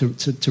tough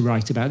to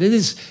write about. It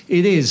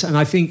is, and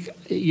I think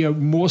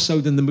more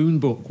so than the Moon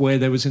book, where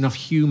there was enough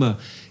humour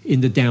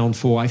in the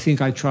downfall. I think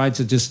I tried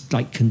to just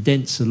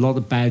condense a lot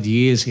of bad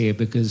years here,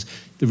 because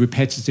the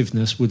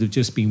repetitiveness would have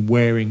just been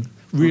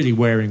really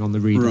wearing on the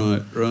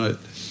reader. Right.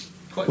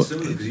 Quite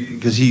similar,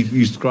 because he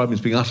described him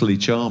as being utterly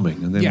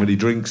charming, and then when he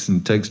drinks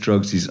and takes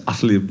drugs, he's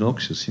utterly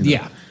obnoxious.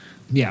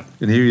 Yeah.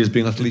 And here he is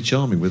being utterly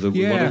charming with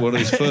one of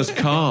his first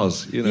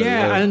cars.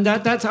 And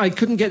that I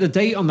couldn't get the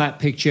date on that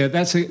picture.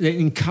 That's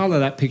in colour.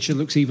 That picture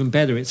looks even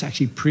better. It's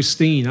actually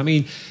pristine. I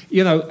mean,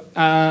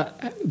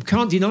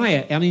 can't deny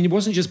it. I mean, he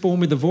wasn't just born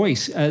with a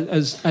voice.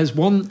 As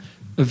one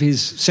of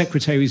his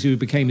secretaries who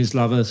became his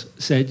lovers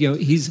said,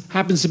 he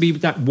happens to be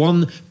that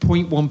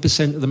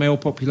 1.1% of the male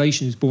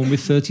population who's born with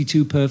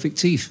 32 perfect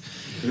teeth.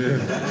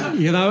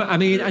 Yeah.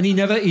 And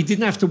he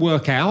didn't have to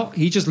work out.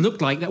 He just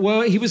looked like that.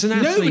 Well, he was an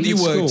athlete. Nobody at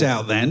worked school.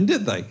 out then,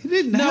 did they? He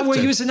didn't have to.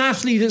 He was an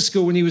athlete at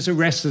school when he was a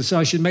wrestler, so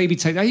I should maybe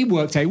take that. He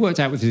worked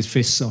out with his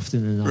fists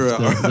often enough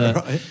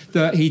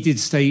that he did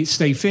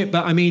stay fit.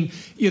 But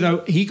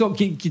he got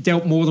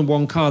dealt more than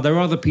one card. There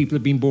are other people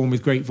who've been born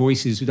with great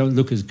voices who don't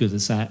look as good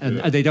as that, and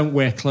they don't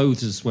wear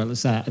clothes as well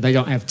as that. They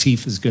don't have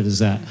teeth as good as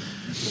that.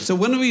 So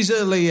one of his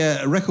early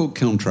record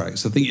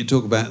contracts, I think you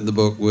talk about in the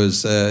book,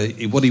 was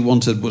what he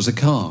wanted was a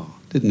car,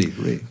 didn't he?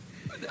 Really?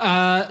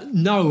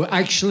 No,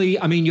 actually,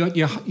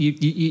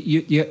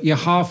 you're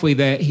halfway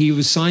there. He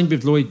was signed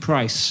with Lloyd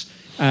Price.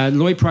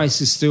 Lloyd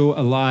Price is still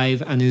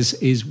alive and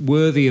is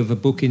worthy of a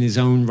book in his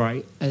own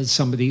right. As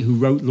somebody who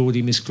wrote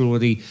Lordy Miss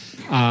Claudy,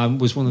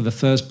 was one of the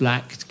first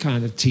black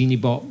kind of teeny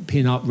bop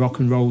pin-up rock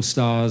and roll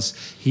stars.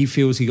 He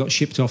feels he got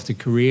shipped off to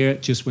Korea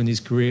just when his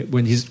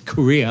own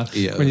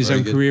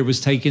career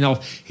was taking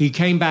off. He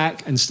came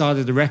back and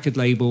started a record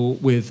label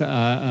with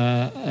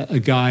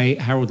a guy,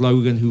 Harold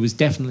Logan, who was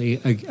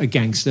definitely a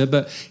gangster,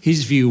 but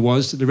his view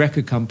was that the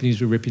record companies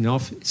were ripping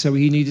off, so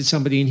he needed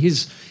somebody in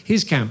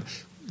his camp.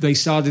 They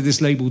started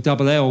this label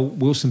Double L.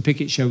 Wilson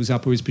Pickett shows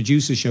up, or his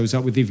producer shows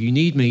up with If You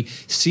Need Me.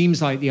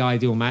 Seems like the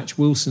ideal match.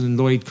 Wilson and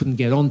Lloyd couldn't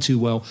get on too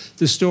well.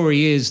 The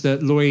story is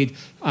that Lloyd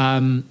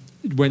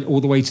went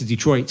all the way to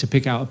Detroit to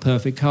pick out a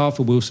perfect car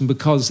for Wilson,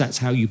 because that's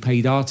how you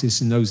paid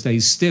artists in those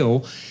days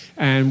still.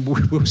 And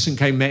Wilson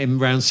met him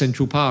around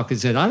Central Park and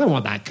said, I don't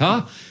want that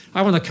car.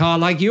 I want a car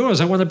like yours.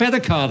 I want a better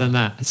car than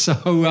that.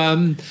 So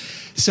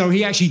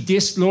he actually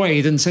dissed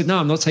Lloyd and said, no,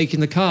 I'm not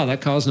taking the car.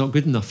 That car's not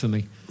good enough for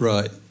me.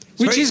 Right.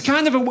 Which is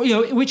kind of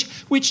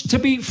which to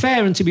be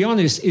fair and to be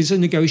honest, is a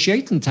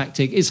negotiating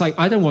tactic. It's like,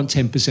 I don't want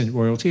 10%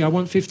 royalty, I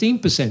want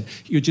 15%.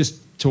 You're just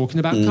talking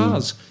about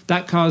cars.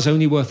 That car's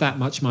only worth that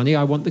much money.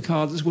 I want the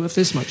car that's worth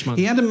this much money.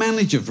 He had a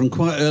manager from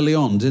quite early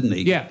on, didn't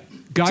he? Yeah,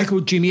 guy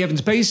called Jimmy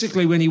Evans.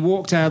 Basically, when he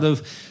walked out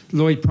of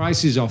Lloyd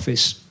Price's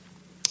office,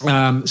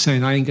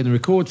 saying, I ain't going to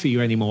record for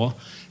you anymore.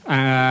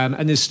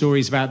 And there's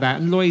stories about that.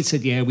 And Lloyd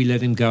said, yeah, we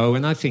let him go.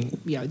 And I think,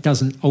 it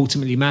doesn't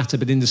ultimately matter.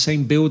 But in the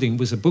same building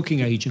was a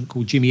booking agent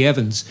called Jimmy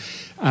Evans,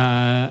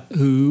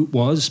 who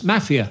was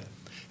mafia,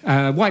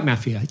 white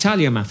mafia,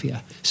 Italian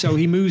mafia. So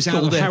he moves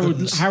out of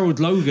Harold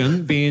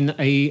Logan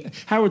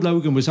Harold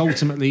Logan was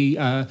ultimately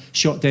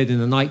shot dead in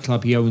a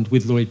nightclub he owned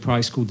with Lloyd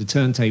Price called The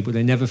Turntable.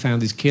 They never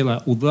found his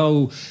killer,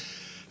 although...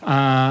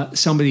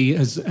 somebody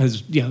has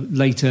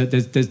later,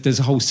 there's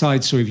a whole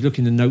side story if you look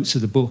in the notes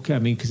of the book,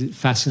 because it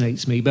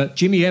fascinates me. But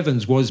Jimmy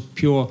Evans was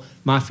pure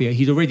mafia.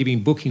 He'd already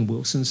been booking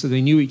Wilson, so they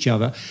knew each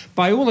other.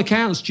 By all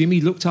accounts, Jimmy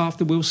looked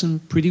after Wilson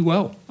pretty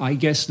well. I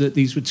guess that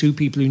these were two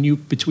people who knew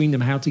between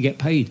them how to get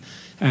paid.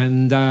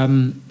 And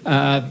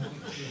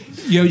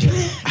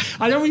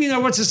I don't really know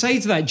what to say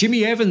to that.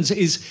 Jimmy Evans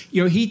is,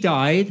 he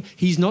died.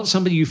 He's not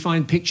somebody you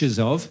find pictures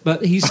of,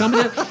 but he's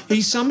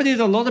somebody that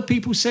a lot of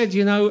people said,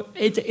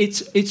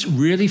 it's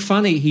really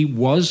funny. He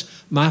was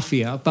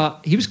mafia,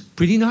 but he was a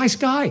pretty nice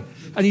guy.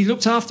 And he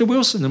looked after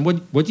Wilson. And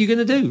what are you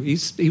going to do?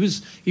 He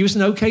was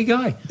an okay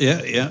guy.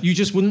 Yeah. You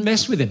just wouldn't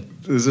mess with him.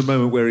 There's a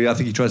moment where I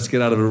think he tries to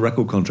get out of a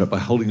record contract by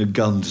holding a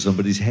gun to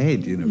somebody's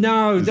head.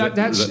 No,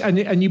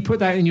 and you put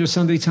that in your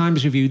Sunday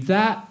Times review.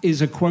 That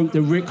is a quote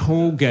that Rick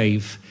Hall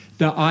gave.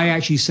 That I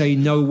actually say,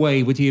 no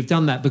way would he have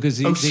done that, because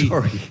the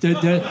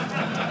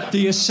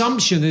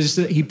assumption is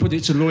that he put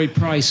it to Lloyd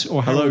Price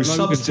or Harold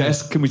Logan.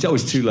 Subdesk, can we tell?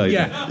 It's too late.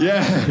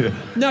 Yeah.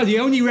 No, the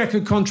only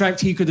record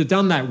contract he could have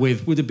done that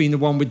with would have been the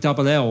one with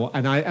Double L.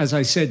 And as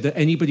I said, that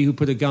anybody who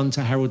put a gun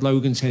to Harold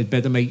Logan's head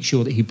better make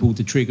sure that he pulled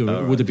the trigger.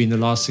 It would have been the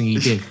last thing he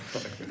did.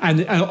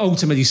 And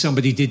ultimately,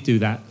 somebody did do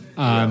that.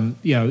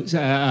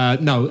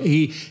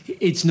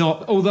 It's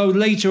not. Although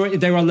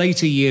there are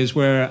later years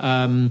where.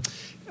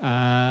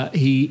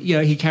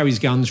 He carries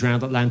guns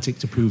around Atlantic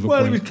to prove a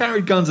point. Well, he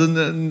carried guns, and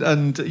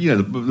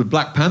the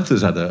Black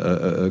Panthers had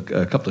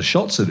a couple of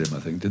shots at him, I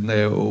think, didn't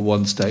they, at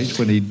one stage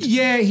when he?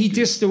 Yeah, he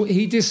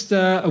dissed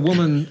a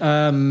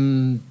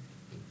woman.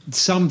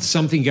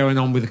 Something going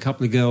on with a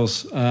couple of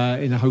girls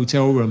in a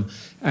hotel room,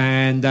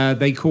 and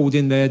they called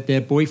in their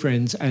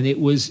boyfriends, and it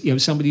was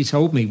somebody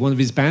told me, one of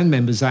his band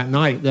members that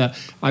night, that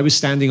I was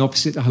standing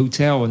opposite the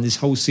hotel and this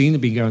whole scene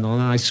had been going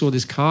on, and I saw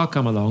this car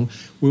come along,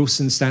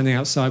 Wilson standing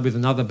outside with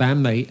another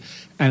bandmate,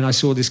 and I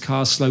saw this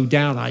car slow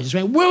down. I just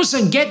went,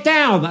 Wilson, get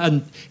down!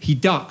 And he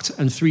ducked,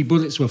 and 3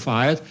 bullets were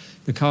fired.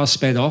 The car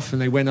sped off,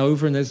 and they went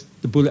over, and there's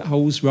the bullet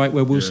holes right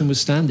where Wilson was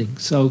standing.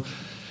 So.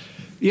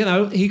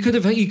 He could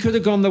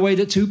have gone the way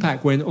that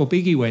Tupac went or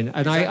Biggie went,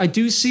 and I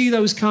do see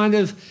those kind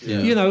of,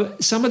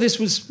 some of this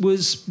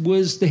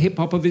was the hip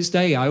hop of its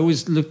day. I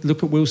always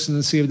look at Wilson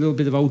and see a little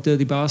bit of old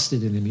dirty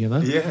bastard in him,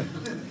 Yeah.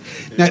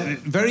 Now,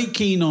 very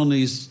keen on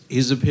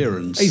his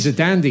appearance. He's a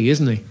dandy,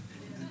 isn't he?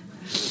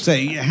 So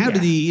how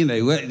did he?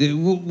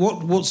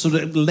 What sort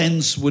of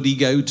lengths would he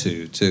go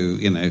to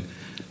be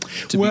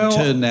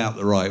turned out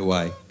the right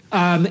way?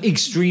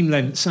 Extreme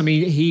lengths. I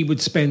mean, he would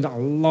spend a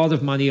lot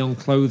of money on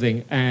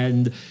clothing,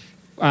 and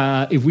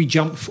if we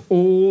jump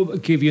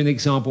give you an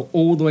example,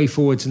 all the way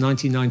forward to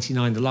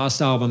 1999, the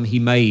last album he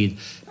made,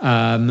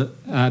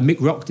 Mick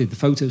Rock did the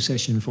photo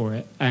session for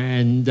it,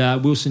 and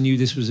Wilson knew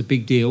this was a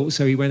big deal,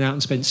 so he went out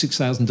and spent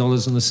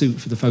 $6,000 on a suit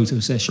for the photo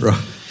session.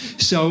 Right.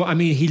 So, I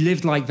mean, he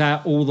lived like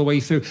that all the way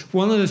through.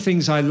 One of the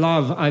things I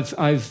love,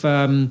 I've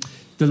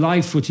the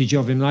live footage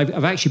of him.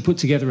 I've actually put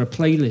together a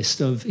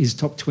playlist of his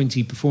top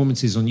 20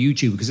 performances on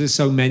YouTube because there's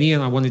so many,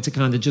 and I wanted to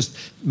kind of just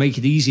make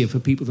it easier for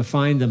people to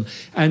find them.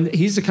 And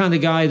he's the kind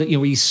of guy that,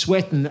 he's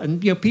sweating,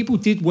 and people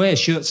did wear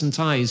shirts and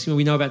ties.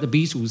 We know about the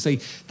Beatles.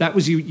 That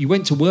was you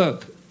went to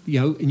work,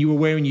 and you were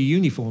wearing your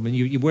uniform and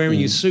you're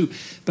wearing your suit.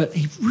 But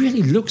he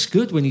really looks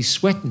good when he's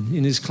sweating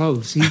in his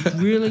clothes. He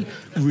really,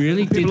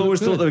 really did. People always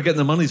thought they were getting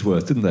their money's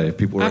worth, didn't they? If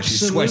people were actually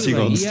sweating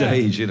on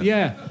stage,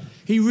 Yeah.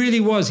 He really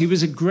was. He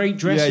was a great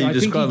dresser. Yeah, I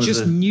think he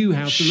just knew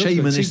how to look.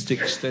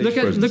 Shamanistic stage.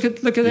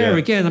 Look at there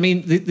again. I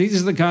mean,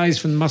 these are the guys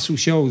from Muscle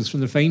Shoals,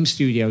 from the Fame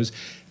Studios.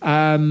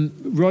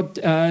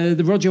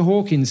 The Roger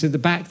Hawkins at the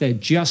back there,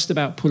 just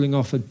about pulling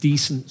off a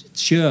decent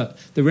shirt.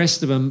 The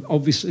rest of them,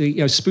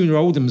 obviously, Spooner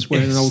Oldham's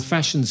wearing an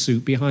old-fashioned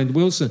suit behind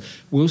Wilson.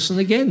 Wilson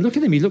again. Look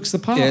at him. He looks the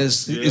part.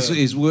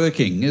 He's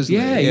working, isn't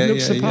he? He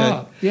looks the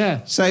part. Yeah.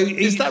 So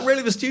is that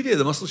really the studio,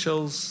 the Muscle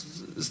Shoals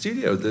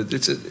studio?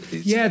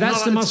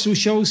 That's the Muscle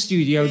Shoals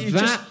studio.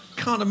 Just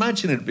can't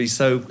imagine it'd be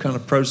so kind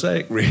of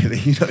prosaic, really.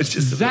 It's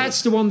just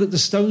that's the one that the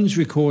Stones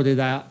recorded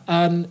at.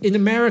 In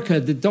America,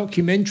 the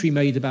documentary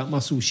made about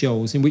Muscle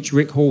Shoals, in which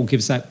Rick Hall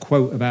gives that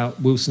quote about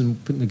Wilson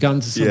putting a gun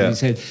to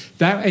somebody's head,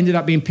 that ended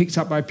up being picked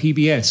up by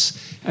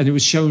PBS, and it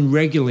was shown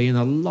regularly, and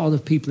a lot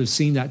of people have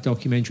seen that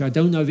documentary. I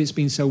don't know if it's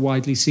been so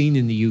widely seen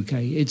in the UK.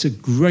 It's a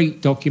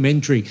great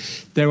documentary.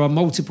 There are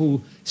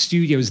multiple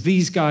studios.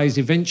 These guys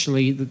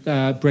eventually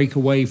break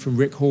away from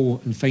Rick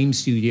Hall and Fame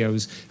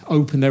Studios,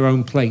 open their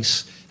own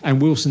place. And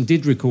Wilson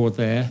did record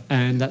there,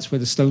 and that's where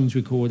the Stones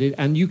recorded.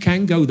 And you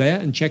can go there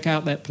and check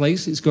out that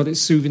place. It's got its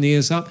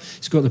souvenirs up.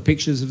 It's got the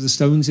pictures of the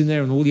Stones in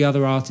there and all the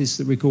other artists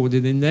that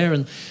recorded in there.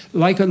 And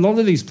like a lot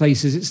of these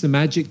places, it's the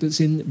magic that's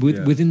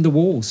within the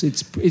walls.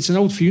 It's an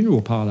old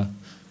funeral parlour.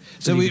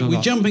 So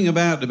we're jumping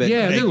about a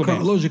bit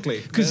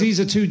chronologically. Because these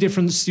are two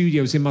different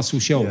studios in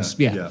Muscle Shoals.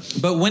 Yeah.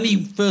 But when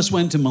he first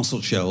went to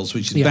Muscle Shoals,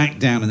 which is back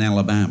down in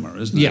Alabama,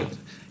 isn't it?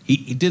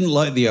 He didn't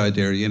like the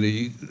idea,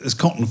 there's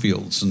cotton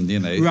fields and,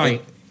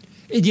 Right.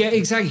 Yeah,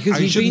 exactly. Because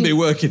he shouldn't be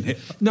working it.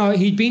 No,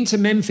 he'd been to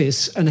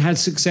Memphis and had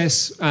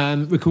success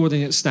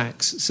recording at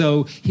Stax.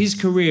 So his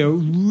career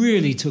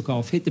really took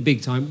off, hit the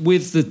big time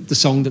with the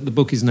song that the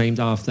book is named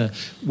after.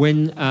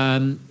 When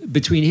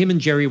between him and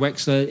Jerry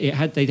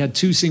Wexler, they'd had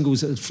two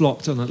singles that had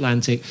flopped on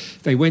Atlantic.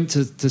 They went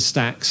to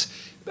Stax.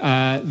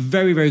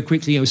 Very, very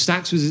quickly.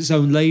 Stax was its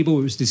own label.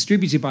 It was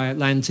distributed by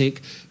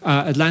Atlantic.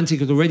 Atlantic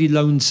had already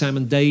loaned Sam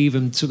and Dave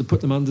and sort of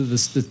put them under the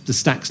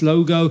Stax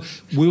logo.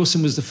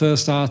 Wilson was the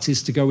first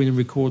artist to go in and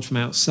record from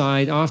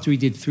outside. After he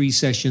did 3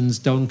 sessions,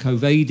 Don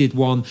Covey did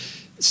one.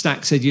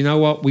 Stax said, you know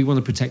what, we want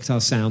to protect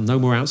our sound. No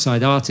more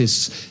outside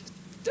artists.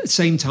 At the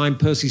same time,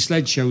 Percy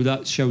Sledge showed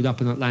up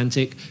in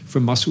Atlantic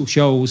from Muscle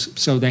Shoals,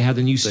 so they had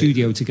a new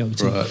studio to go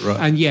to. Right.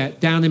 And yet,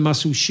 down in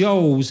Muscle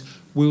Shoals,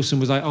 Wilson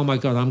was like, oh my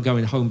God, I'm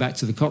going home back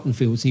to the cotton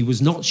fields. And he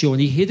was not sure. And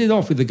he hit it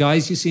off with the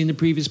guys you see in the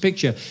previous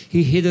picture.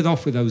 He hit it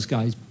off with those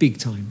guys big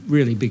time,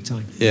 really big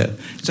time. Yeah.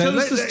 So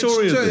let's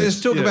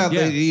talk about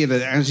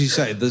as you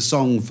say, the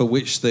song for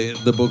which the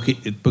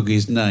book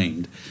is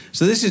named.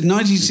 So this is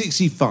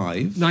 1965.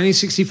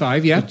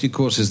 1965, yeah. Which, of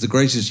course, is the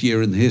greatest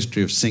year in the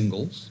history of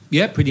singles.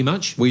 Yeah, pretty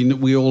much.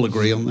 We all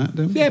agree on that,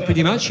 don't we? Yeah,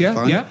 pretty much, yeah.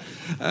 Fine.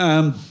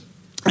 Yeah.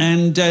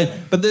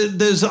 But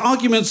there's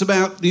arguments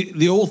about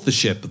the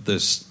authorship of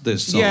this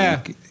song.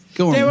 Yeah,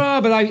 go on. There are,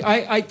 but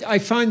I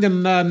find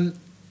them.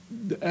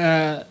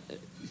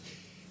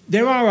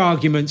 There are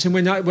arguments, and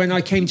when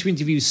I came to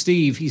interview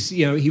Steve,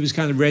 he was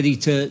kind of ready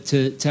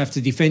to have to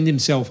defend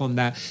himself on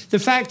that. The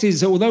fact is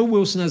that although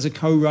Wilson has a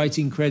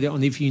co-writing credit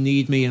on "If You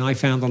Need Me" and "I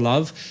Found a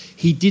Love,"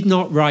 he did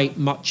not write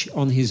much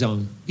on his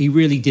own. He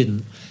really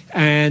didn't,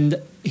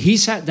 and he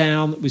sat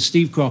down with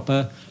Steve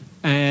Cropper.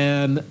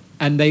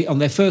 And they, on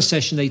their first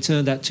session, they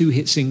turned out 2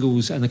 hit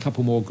singles and a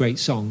couple more great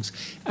songs.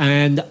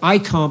 And I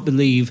can't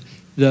believe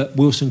that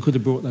Wilson could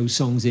have brought those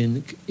songs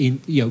in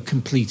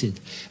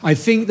completed. I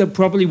think that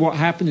probably what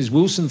happened is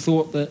Wilson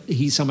thought that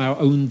he somehow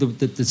owned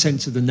the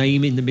sense of the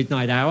name In the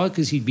Midnight Hour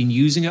because he'd been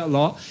using it a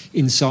lot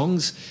in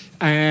songs.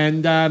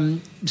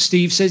 And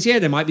Steve says, yeah,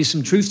 there might be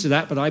some truth to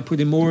that, but I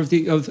put in more of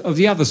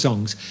the other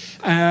songs.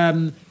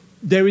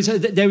 There is a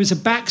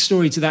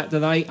backstory to that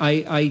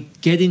I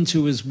get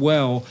into as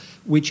well,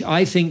 which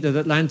I think that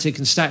Atlantic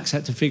and Stax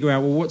had to figure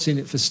out, well, what's in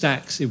it for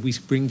Stax if we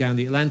bring down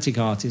the Atlantic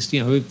artist?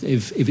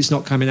 If it's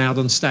not coming out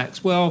on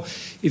Stax. Well,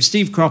 if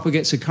Steve Cropper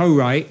gets a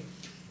co-write,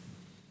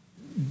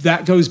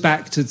 that goes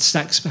back to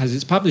Stax has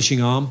its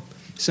publishing arm.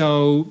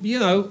 So,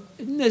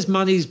 there's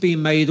money's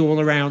being made all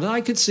around. And I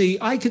could see,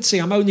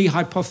 I'm only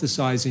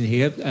hypothesizing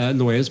here,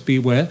 lawyers,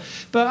 beware.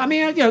 But I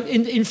mean,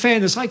 in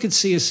fairness, I could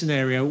see a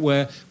scenario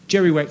where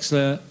Jerry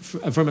Wexler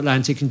from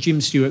Atlantic and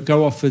Jim Stewart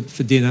go off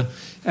for dinner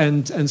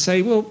and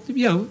say, well,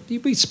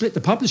 we split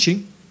the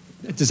publishing.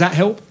 Does that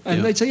help?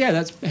 And they'd say, yeah,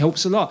 that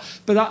helps a lot.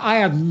 But I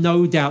have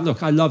no doubt.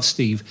 Look, I love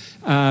Steve.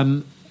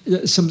 Some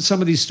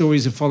of these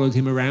stories have followed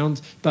him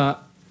around,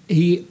 but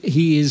he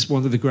is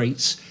one of the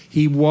greats.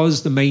 He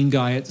was the main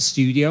guy at the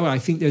studio. I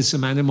think there's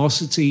some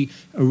animosity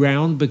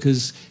around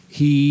because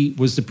he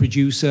was the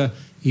producer,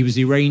 he was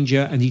the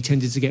arranger, and he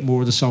tended to get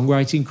more of the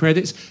songwriting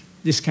credits.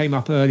 This came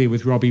up earlier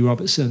with Robbie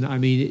Robertson. I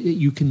mean,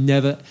 you can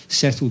never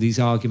settle these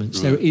arguments.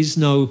 Right. There is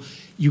no...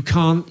 You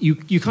can't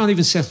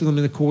even settle them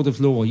in a court of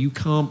law. You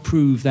can't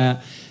prove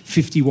that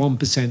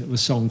 51% of a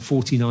song,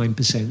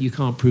 49%. You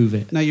can't prove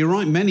it. Now, you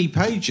write many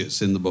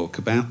pages in the book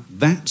about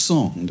that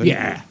song, don't you?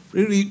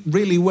 Really,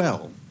 really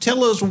well.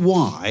 Tell us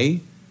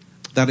why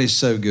that is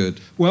so good.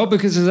 Well,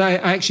 because as I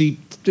actually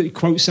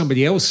quote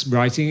somebody else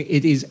writing,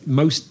 it is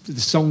the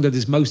song that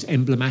is most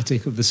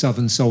emblematic of the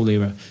Southern Soul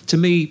era. To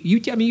me,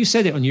 you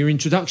said it on your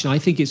introduction. I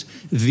think it's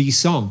the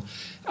song.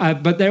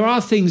 But there are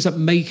things that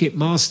make it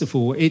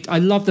masterful. I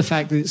love the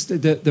fact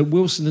that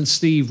Wilson and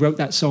Steve wrote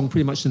that song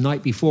pretty much the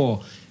night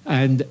before,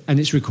 and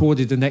it's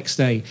recorded the next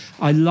day.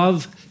 I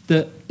love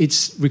that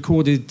it's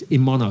recorded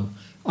in mono.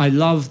 I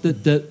love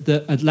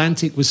that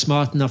Atlantic was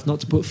smart enough not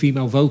to put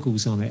female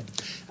vocals on it.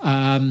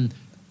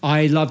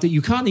 I love that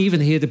you can't even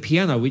hear the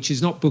piano, which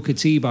is not Booker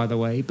T, by the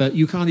way, but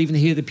you can't even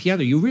hear the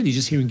piano. You're really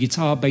just hearing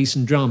guitar, bass,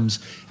 and drums,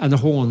 and the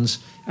horns,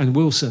 and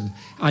Wilson.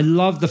 I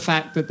love the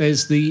fact that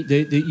there's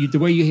the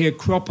way you hear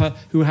Cropper,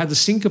 who had the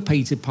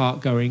syncopated part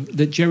going,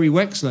 that Jerry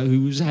Wexler,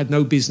 who had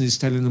no business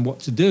telling them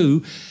what to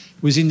do,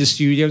 was in the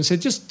studio and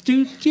said, just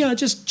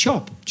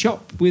chop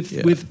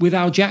with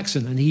Al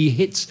Jackson. And he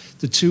hits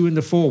the 2 and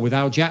the 4 with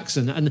Al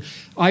Jackson. And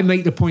I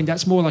make the point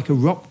that's more like a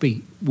rock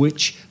beat,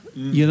 which...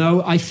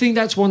 I think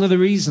that's one of the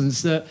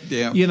reasons that,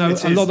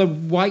 a lot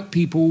of white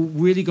people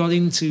really got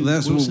into... Well,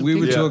 that's Wilson what we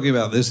were talking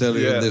about this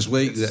earlier this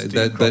week.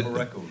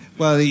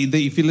 Well,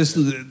 if you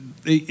listen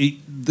to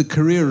the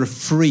career of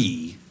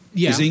Free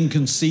is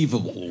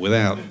inconceivable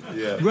without In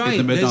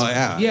the Midnight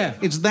Hour. Yeah.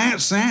 It's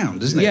that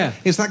sound, isn't it? Yeah.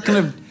 It's that kind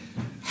of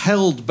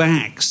held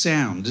back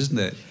sound, isn't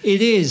it?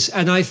 It is,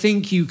 and I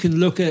think you can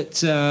look at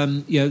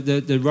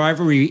the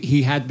rivalry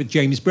he had with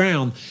James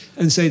Brown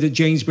and say that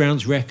James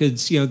Brown's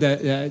records,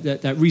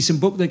 that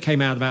recent book that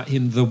came out about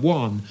him, The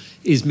One,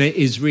 is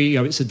really,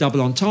 it's a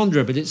double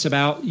entendre, but it's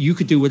about you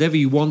could do whatever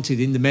you wanted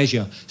in the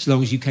measure so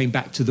long as you came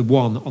back to the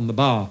one on the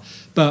bar.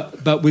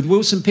 But with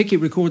Wilson Pickett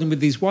recording with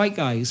these white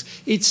guys,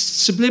 it's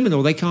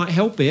subliminal. They can't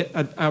help it.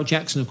 Al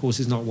Jackson, of course,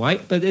 is not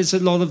white, but there's a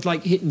lot of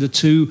like hitting the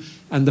 2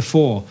 and the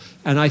 4.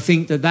 And I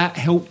think that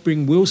helped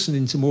bring Wilson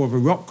into more of a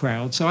rock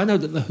crowd. So I know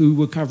that The Who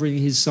were covering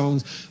his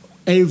songs.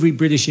 Every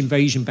British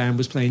Invasion band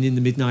was playing In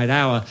the Midnight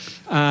Hour.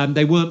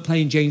 They weren't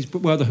playing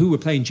The Who were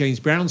playing James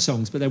Brown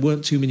songs, but there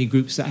weren't too many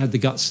groups that had the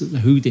guts that The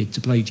Who did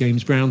to play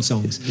James Brown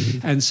songs.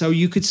 And so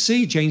you could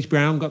see James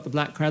Brown got the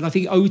black crowd. I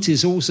think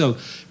Otis also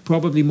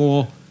probably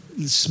more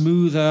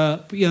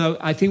smoother.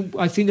 I think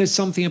there's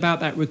something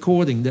about that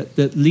recording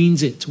that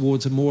leans it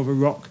towards a more of a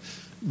rock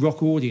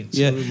audience.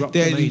 Yeah,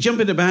 you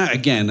jumping about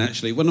again.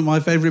 Actually, one of my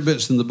favourite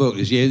bits in the book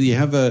is you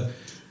have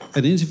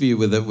an interview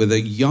with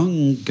a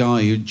young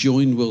guy who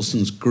joined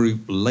Wilson's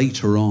group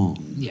later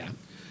on. Yeah,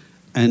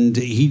 and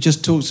he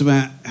just talks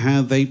about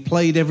how they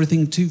played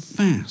everything too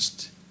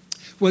fast.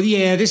 Well,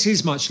 yeah, this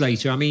is much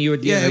later. I mean,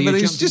 but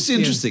it's just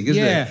interesting,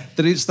 isn't it?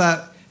 That it's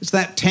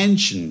that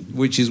tension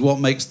which is what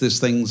makes this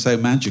thing so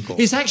magical.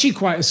 It's actually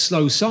quite a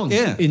slow song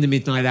in the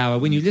Midnight Hour.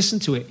 When you listen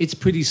to it, it's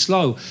pretty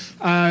slow.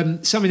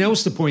 Something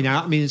else to point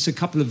out, I mean, it's a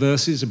couple of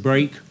verses, a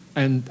break,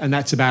 and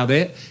that's about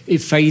it. It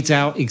fades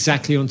out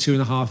exactly on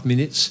 2.5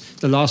 minutes.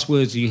 The last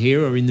words you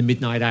hear are In the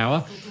Midnight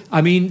Hour.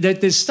 I mean,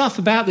 there's stuff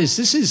about this.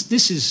 This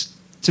is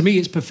to me,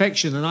 it's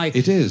perfection. And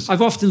it is.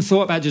 I've often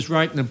thought about just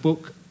writing a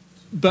book,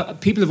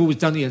 but people have always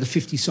done the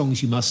 50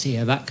 songs you must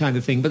hear, that kind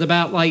of thing. But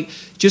about like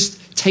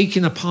just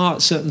taking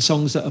apart certain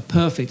songs that are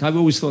perfect. I've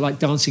always thought like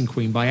Dancing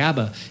Queen by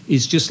ABBA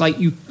is just like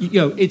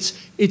it's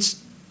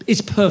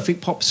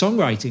perfect pop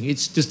songwriting.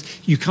 It's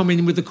just you come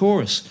in with the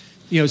chorus.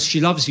 She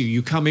Loves You.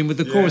 You come in with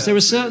the chorus. There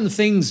are certain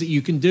things that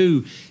you can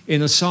do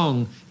in a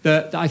song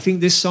that I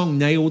think this song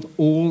nailed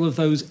all of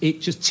those.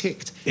 It just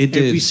ticked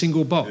every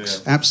single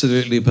box. Yeah.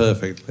 Absolutely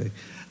perfectly.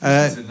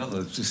 It's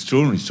another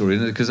extraordinary story,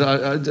 isn't it? Because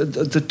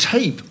the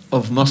tape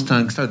of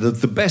Mustang Sally,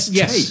 the best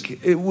take,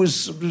 it was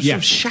sort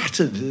of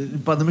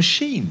shattered by the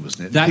machine,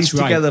 wasn't it? That's pieced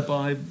right. Together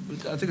by,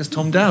 I think it's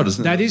Tom Dowd,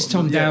 isn't it? That is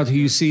Tom Dowd, who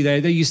you see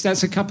there.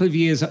 That's a couple of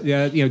years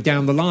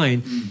down the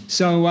line.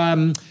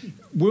 So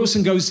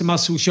Wilson Goes to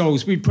Muscle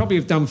Shoals. We'd probably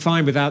have done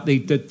fine without the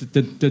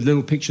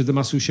little picture of the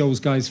Muscle Shoals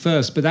guys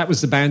first, but that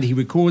was the band he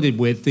recorded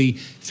with, the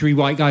three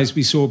white guys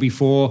we saw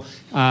before,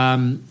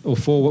 or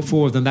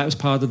four of them. That was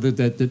part of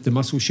the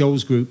Muscle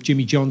Shoals group.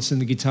 Jimmy Johnson,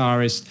 the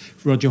guitarist,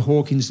 Roger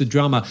Hawkins, the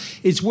drummer.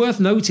 It's worth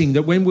noting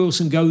that when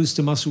Wilson Goes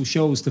to Muscle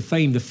Shoals to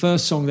fame, the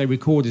first song they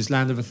record is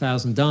Land of a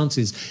Thousand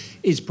Dances.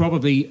 It's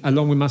probably,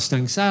 along with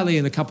Mustang Sally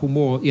and a couple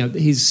more,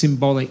 his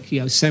symbolic,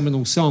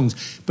 seminal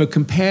songs. But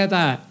compare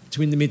that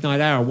to In the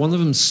Midnight Hour. One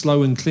of them's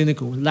slow and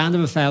clinical. Land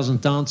of a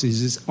Thousand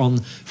Dances is on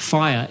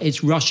fire.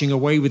 It's rushing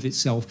away with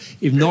itself.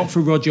 If not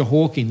for Roger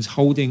Hawkins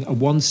holding a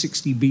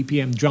 160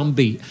 BPM drum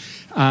beat,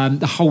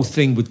 the whole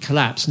thing would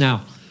collapse.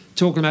 Now,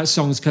 talking about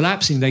songs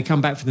collapsing, they come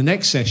back for the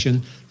next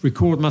session,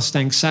 record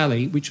Mustang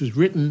Sally, which was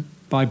written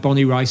by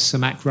Bonnie Rice, Sir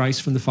Mac Rice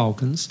from the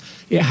Falcons.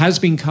 It has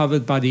been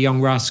covered by the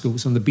Young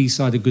Rascals on the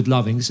B-side of Good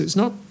Loving, so it's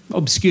not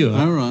obscure.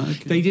 Oh, right,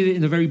 okay. They did it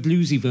in a very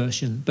bluesy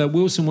version, but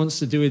Wilson wants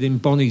to do it in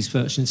Bonnie's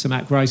version, Sir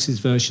Mac Rice's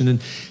version,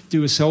 and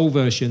do a soul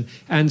version.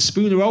 And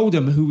Spooner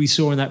Oldham, who we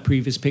saw in that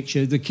previous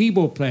picture, the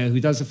keyboard player who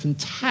does a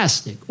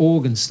fantastic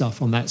organ stuff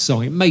on that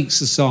song, it makes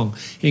the song,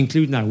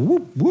 including that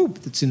whoop, whoop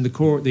that's in the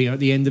core at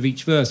the end of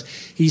each verse.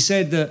 He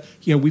said that,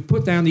 we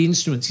put down the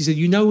instruments. He said,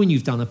 when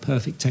you've done a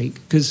perfect take,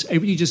 because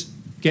everybody just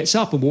gets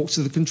up and walks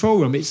to the control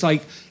room. It's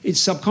like, it's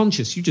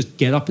subconscious. You just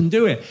get up and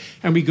do it.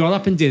 And we got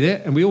up and did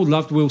it, and we all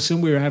loved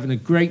Wilson. We were having a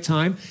great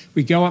time.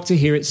 We go up to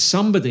hear it.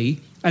 Somebody,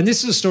 and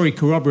this is a story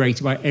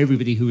corroborated by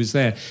everybody who was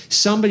there,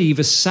 somebody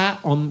either sat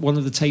on one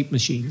of the tape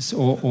machines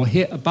or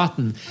hit a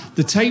button.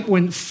 The tape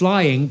went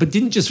flying, but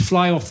didn't just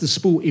fly off the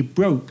spool. It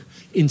broke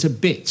into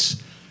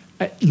bits.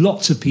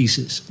 Lots of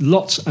pieces.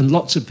 Lots and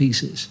lots of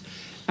pieces.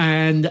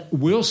 And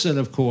Wilson,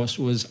 of course,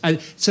 was...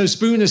 so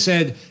Spooner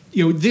said,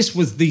 this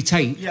was the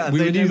tape. Yeah,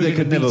 they knew they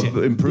could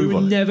never improve on it. We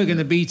were never going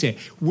to beat it.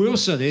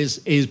 Wilson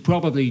is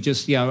probably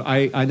just,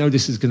 I know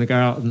this is going to go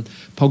out on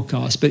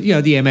podcast, but, the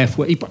MF,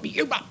 where he probably...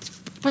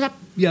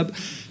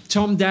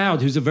 Tom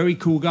Dowd, who's a very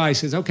cool guy,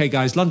 says, okay,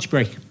 guys, lunch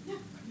break.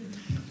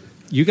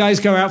 You guys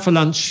go out for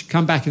lunch,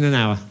 come back in an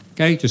hour,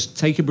 okay? Just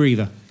take a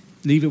breather.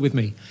 Leave it with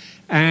me.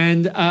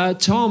 And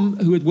Tom,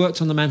 who had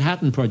worked on the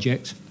Manhattan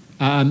Project,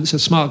 so a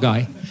smart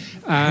guy,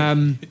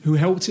 who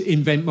helped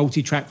invent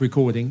multi-track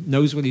recording,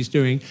 knows what he's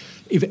doing.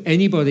 If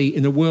anybody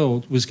in the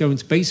world was going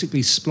to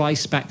basically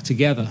splice back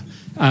together,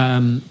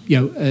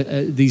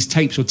 these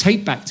tapes, or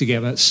tape back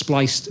together,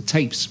 spliced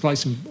tapes,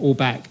 splice them all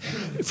back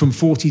from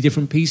 40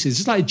 different pieces.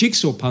 It's like a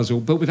jigsaw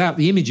puzzle, but without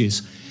the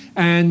images.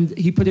 And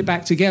he put it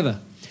back together.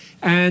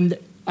 And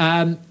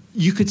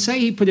you could say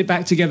he put it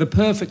back together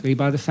perfectly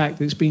by the fact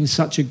that it's been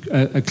such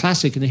a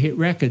classic and a hit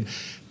record.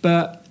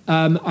 But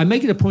I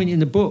make it a point in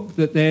the book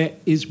that there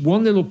is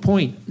one little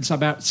point, it's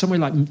about somewhere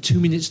like 2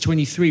 minutes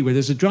 23, where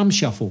there's a drum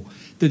shuffle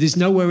that is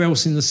nowhere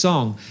else in the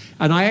song.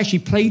 And I actually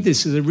played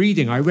this as a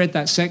reading. I read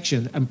that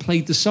section and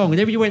played the song. And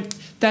everybody went,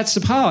 that's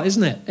the part,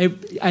 isn't it?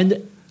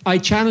 And I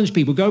challenge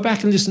people, go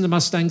back and listen to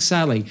Mustang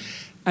Sally.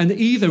 And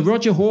either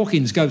Roger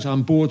Hawkins goes,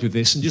 I'm bored with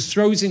this, and just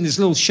throws in this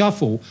little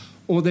shuffle,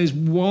 or there's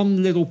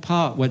one little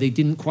part where they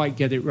didn't quite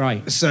get it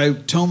right. So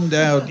Tom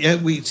Dowd,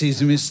 it's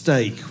his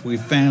mistake. We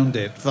found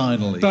it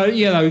finally. But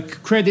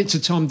credit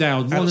to Tom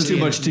Dowd. That's too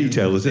much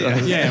detail, is it?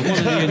 Yeah, one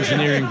of the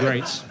engineering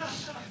greats.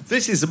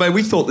 This is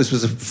we thought this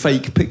was a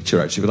fake picture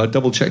actually, but I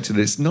double checked it.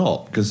 It's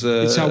not because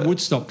it's our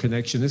Woodstock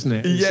connection, isn't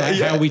it? It's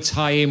how we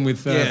tie in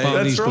with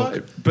Barney's book.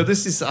 Right. But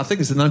this is, I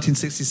think, it's the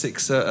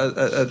 1966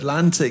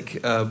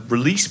 Atlantic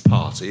release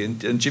party,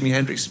 and Jimi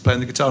Hendrix is playing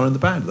the guitar in the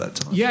band at that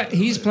time. Yeah,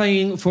 he's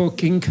playing for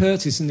King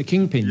Curtis and the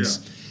Kingpins.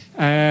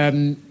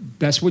 Yeah.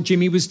 That's what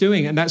Jimmy was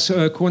doing, and that's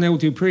Cornell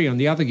Dupree on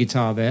the other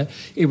guitar there.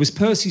 It was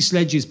Percy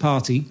Sledge's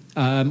party.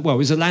 It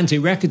was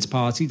Atlantic Records'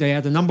 party. They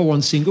had a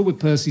 #1 single with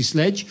Percy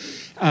Sledge,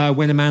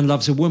 When a Man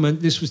Loves a Woman.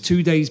 This was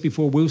 2 days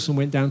before Wilson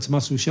went down to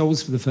Muscle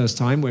Shoals for the first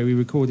time, where we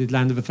recorded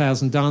Land of a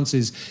Thousand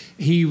Dances.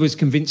 He was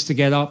convinced to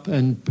get up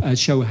and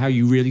show how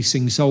you really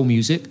sing soul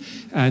music,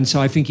 and so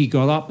I think he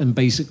got up and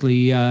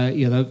basically,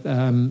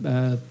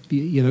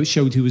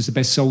 showed who was the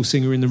best soul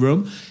singer in the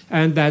room,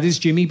 and that is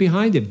Jimmy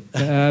behind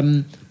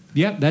him.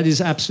 Yeah, that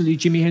is absolutely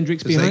Jimi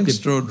Hendrix behind him.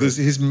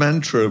 His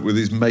mantra with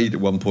his mate at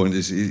one point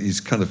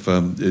is kind of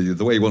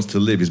the way he wants to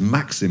live. His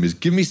maxim is,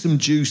 give me some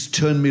juice,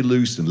 turn me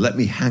loose, and let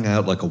me hang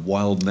out like a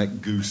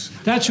wild-necked goose.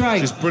 That's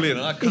right. It's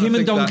brilliant. Him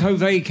and Don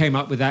Covey came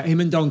up with that. Him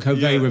and Don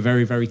Covey were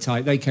very, very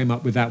tight. They came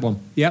up with that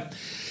one. Yep.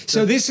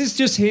 So this is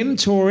just him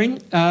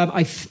touring.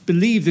 I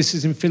believe this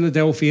is in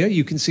Philadelphia.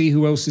 You can see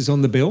who else is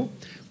on the bill.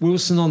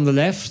 Wilson on the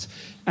left.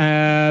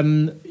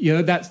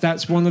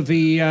 That's one of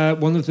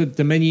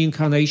the many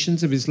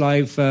incarnations of his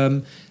live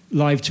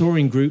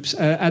touring groups.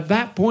 At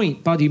that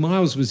point, Buddy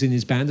Miles was in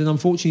his band, and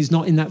unfortunately, he's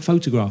not in that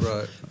photograph.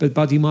 Right. But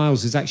Buddy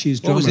Miles is actually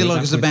his drummer. What was he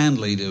like as a band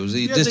leader? Was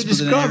he they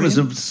describe him as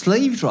a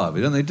slave driver,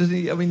 don't they? Doesn't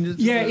he? I mean,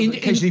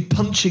 occasionally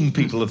punching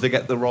people if they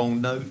get the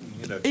wrong note.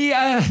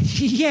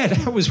 Yeah,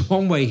 that was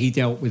one way he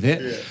dealt with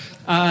it. Yeah.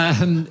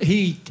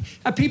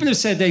 People have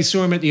said they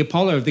saw him at the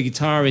Apollo of the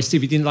guitarist.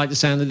 If he didn't like the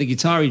sound of the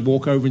guitar, he'd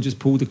walk over and just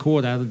pull the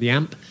cord out of the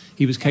amp.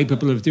 He was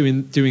capable of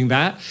doing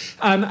that.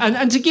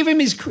 And to give him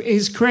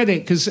his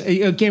credit, because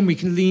again, we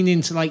can lean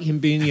into like him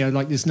being,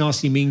 like this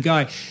nasty, mean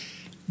guy.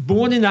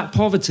 Born in that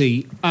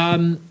poverty,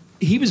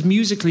 he was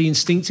musically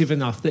instinctive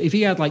enough that if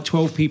he had like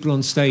 12 people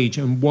on stage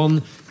and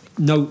one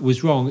note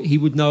was wrong, he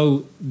would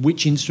know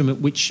which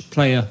instrument, which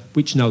player,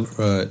 which note.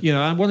 Right.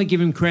 I want to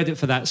give him credit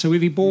for that. So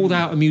if he bawled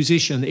out a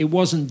musician, it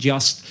wasn't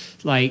just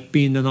like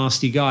being the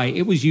nasty guy.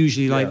 It was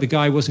usually like the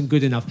guy wasn't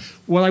good enough.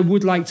 What I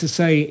would like to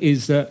say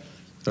is that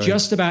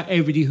just about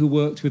everybody who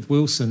worked with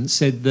Wilson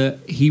said that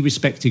he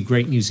respected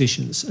great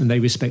musicians and they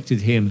respected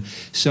him.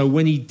 So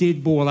when he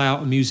did bawl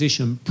out a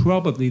musician,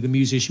 probably the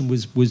musician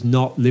was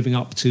not living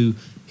up to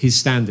his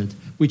standard,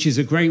 which is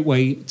a great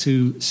way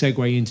to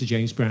segue into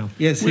James Brown.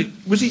 Yes.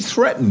 Was he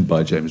threatened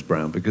by James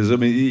Brown? Because, I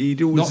mean,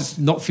 he'd always...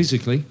 Not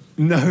physically.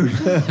 No.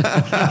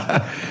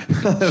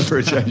 For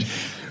a change.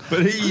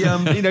 But he,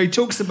 he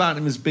talks about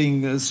him as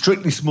being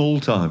strictly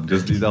small time,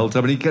 doesn't he, the whole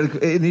time? And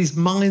in his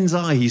mind's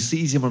eye, he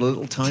sees him on a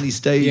little tiny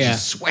stage,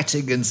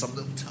 sweating in some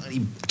little tiny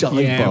dive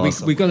bar. Yeah,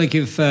 we've got to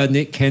give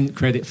Nick Kent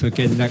credit for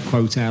getting that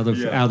quote out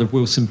of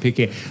Wilson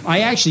Pickett.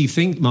 I actually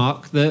think,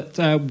 Mark,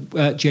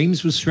 that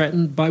James was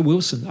threatened by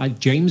Wilson.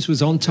 James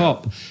was on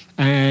top.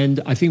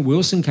 And I think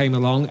Wilson came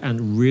along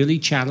and really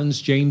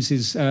challenged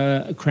James's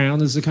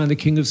crown as the kind of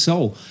king of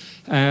soul.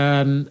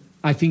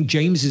 I think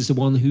James is the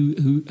one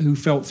who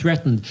felt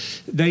threatened.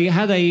 They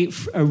had a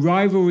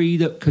rivalry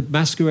that could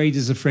masquerade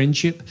as a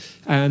friendship,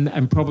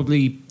 and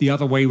probably the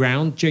other way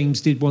round.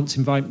 James did once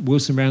invite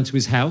Wilson round to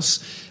his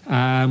house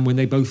when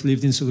they both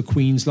lived in sort of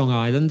Queens, Long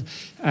Island.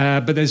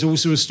 But there's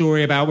also a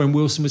story about when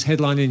Wilson was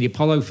headlining the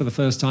Apollo for the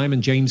first time,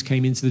 and James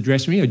came into the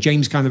dressing room.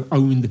 James kind of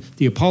owned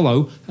the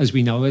Apollo, as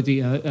we know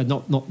it,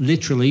 not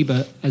literally,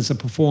 but as a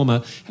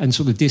performer, and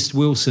sort of dissed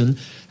Wilson.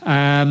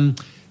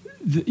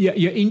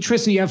 You're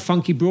interesting. You have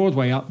Funky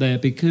Broadway up there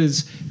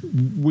because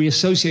we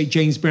associate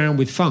James Brown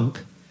with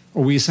funk,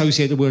 or we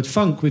associate the word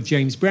funk with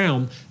James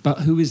Brown. But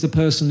who is the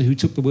person who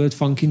took the word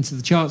funk into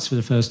the charts for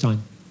the first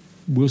time?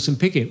 Wilson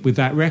Pickett with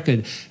that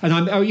record. And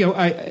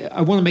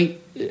I want to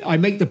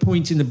make the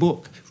point in the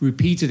book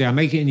repeatedly. I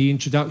make it in the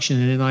introduction,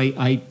 and then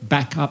I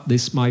back up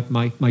this my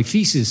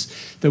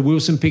thesis that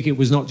Wilson Pickett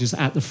was not just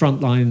at the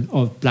front line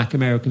of Black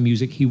American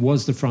music. He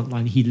was the front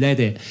line. He led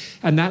it,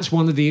 and that's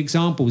one of the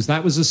examples.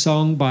 That was a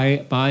song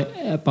by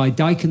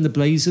Dyke and the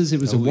Blazers.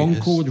 It was a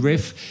one-chord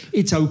riff.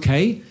 It's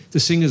okay. The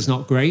singer's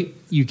not great.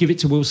 You give it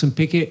to Wilson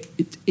Pickett,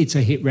 it's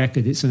a hit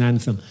record. It's an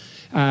anthem.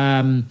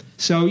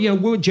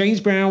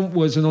 James Brown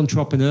was an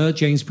entrepreneur.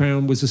 James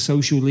Brown was a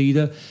social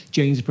leader.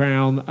 James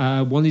Brown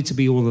wanted to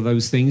be all of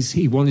those things.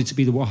 He wanted to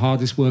be the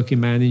hardest working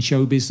man in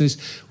show business.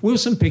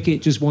 Wilson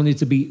Pickett just wanted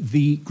to be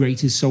the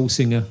greatest soul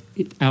singer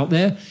out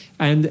there.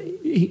 And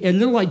a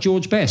little like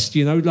George Best,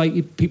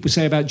 like people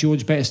say about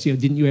George Best,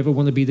 didn't you ever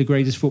want to be the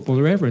greatest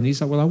footballer ever? And he's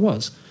like, well, I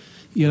was.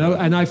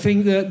 And I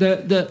think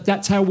that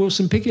that's how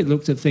Wilson Pickett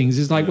looked at things.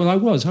 It's like, well, I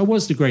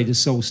was the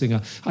greatest soul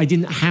singer. I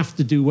didn't have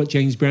to do what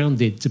James Brown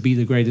did to be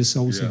the greatest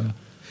soul singer.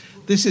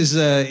 This is,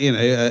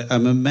 a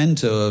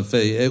memento of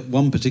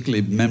one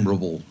particularly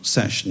memorable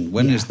session.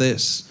 When is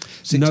this?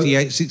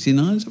 68,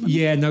 69? Something?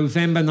 Yeah,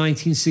 November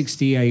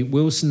 1968.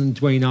 Wilson and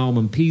Duane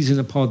Allman, peas in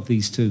a pod,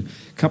 these two.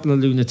 Couple of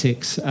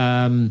lunatics.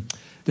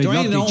 They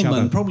Duane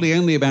Allman, probably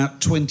only about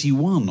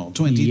 21 or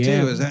 22.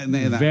 Yeah, is that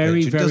near that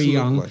very, picture? very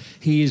young.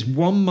 He is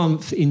 1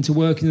 month into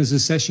working as a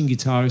session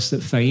guitarist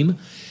at Fame.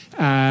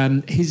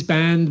 His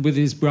band with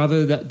his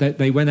brother, that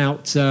they went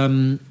out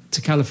to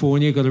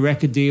California, got a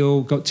record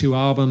deal, got 2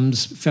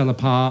 albums, fell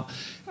apart.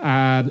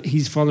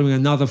 He's following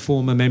another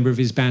former member of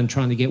his band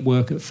trying to get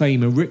work at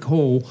Fame. And Rick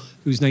Hall,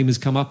 whose name has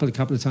come up a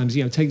couple of times,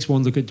 takes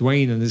one look at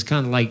Duane and is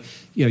kind of like,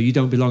 you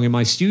don't belong in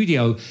my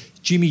studio.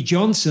 Jimmy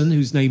Johnson,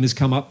 whose name has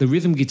come up, the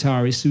rhythm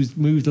guitarist who's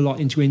moved a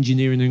lot into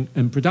engineering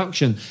and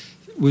production,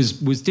 was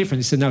different.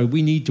 He said, no,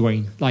 we need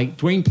Duane. Like,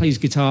 Duane plays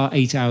guitar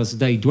 8 hours a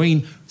day.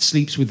 Duane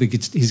sleeps with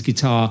his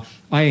guitar.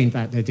 I ain't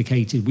that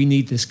dedicated. We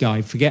need this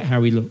guy. Forget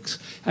how he looks.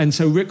 And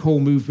so Rick Hall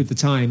moved with the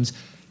times.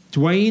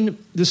 Duane,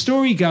 the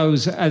story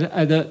goes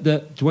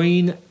that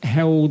Duane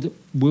held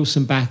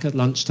Wilson back at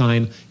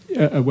lunchtime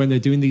when they're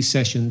doing these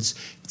sessions,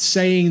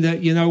 saying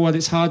that,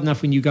 it's hard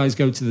enough when you guys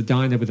go to the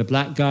diner with a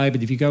black guy,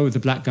 but if you go with a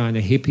black guy and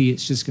a hippie,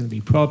 it's just going to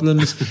be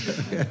problems.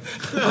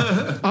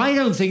 I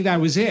don't think that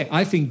was it.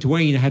 I think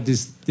Duane had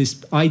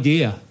this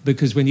idea,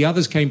 because when the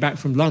others came back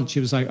from lunch,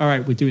 it was like, all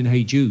right, we're doing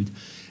Hey Jude.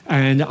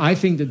 And I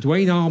think that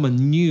Duane Allman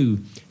knew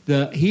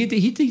that he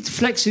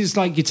flexes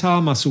like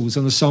guitar muscles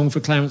on a song for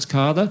Clarence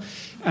Carter,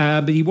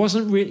 but he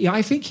wasn't really.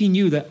 I think he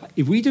knew that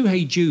if we do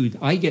Hey Jude,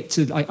 I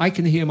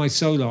can hear my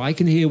solo, I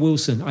can hear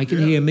Wilson, I can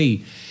hear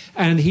me,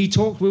 and he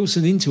talked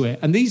Wilson into it.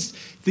 And these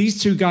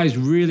these two guys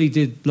really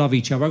did love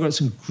each other. I got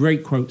some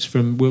great quotes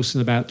from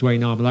Wilson about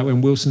Duane Allman, like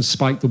when Wilson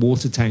spiked the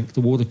water tank,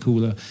 the water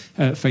cooler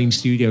at Fame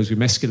Studios with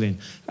mescaline,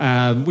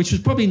 which was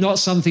probably not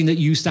something that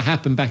used to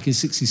happen back in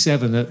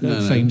 '67 at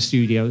Fame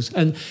Studios.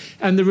 And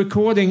the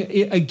recording,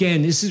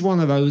 again, this is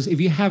one of those,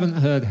 if you haven't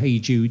heard Hey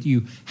Jude,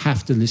 you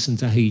have to listen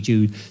to Hey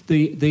Jude.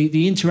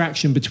 The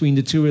interaction between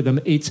the two of them,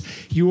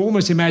 you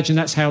almost imagine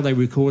that's how they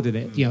recorded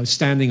it,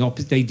 standing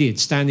opposite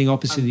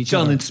each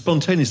other. Done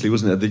spontaneously,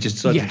 wasn't it? They just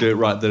decided to do it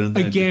right there and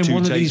then. Again,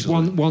 one of these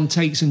one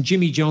takes, and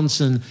Jimmy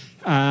Johnson,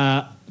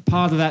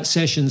 part of that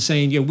session,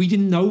 saying, we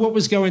didn't know what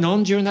was going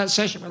on during that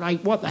session. We're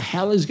like, what the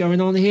hell is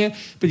going on here?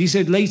 But he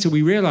said later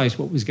we realised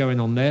what was going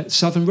on there.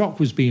 Southern rock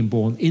was being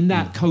born. In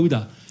that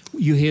coda,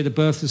 you hear the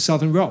birth of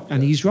Southern rock,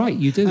 and he's right,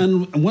 you do.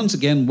 And once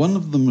again, one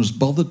of them was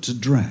bothered to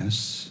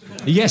dress.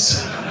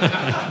 Yes.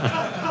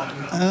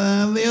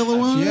 The other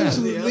one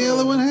hasn't. The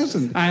other one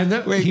hasn't. And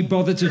he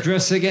bothered to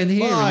dress again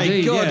here. My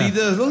indeed, God, yeah.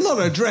 there's a lot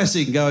of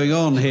dressing going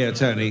on here,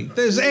 Tony.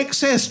 There's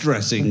excess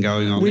dressing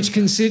going on. Which,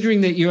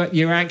 considering that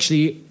you're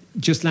actually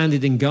just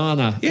landed in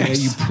Ghana,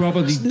 yes. You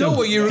probably it's not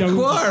what you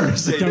require.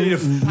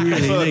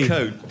 Really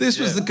coat. This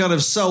was the kind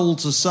of soul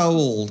to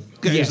soul.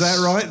 Yes. Is that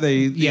right?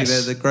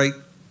 The great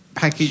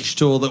package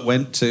tour that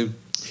went to.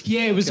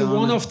 Yeah, it was a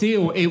one-off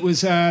deal. It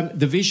was the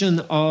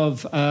vision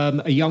of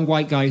a young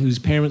white guy whose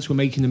parents were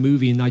making a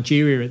movie in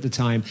Nigeria at the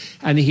time,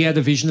 and he had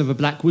a vision of a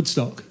black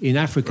Woodstock in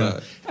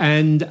Africa,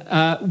 and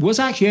was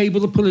actually able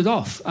to pull it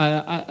off.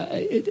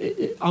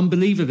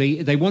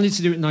 Unbelievably, they wanted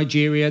to do it in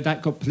Nigeria.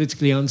 That got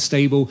politically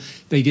unstable.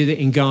 They did it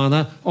in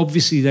Ghana.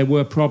 Obviously, there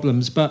were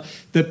problems, but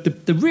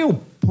the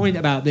real point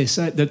about this,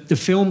 the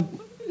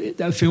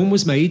film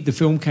was made. The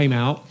film came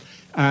out.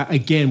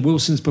 Again,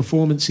 Wilson's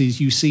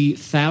performances, you see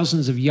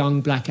thousands of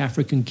young black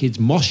African kids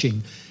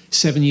moshing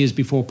 7 years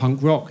before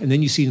punk rock, and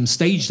then you see them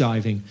stage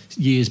diving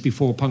years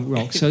before punk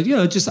rock. So,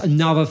 just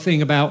another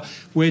thing about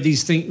where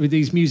these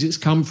musics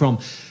come from.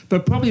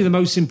 But probably the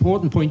most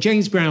important point,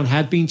 James Brown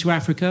had been to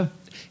Africa.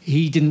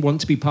 He didn't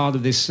want to be part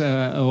of this,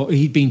 or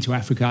he'd been to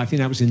Africa. I think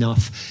that was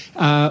enough.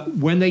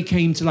 When they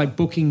came to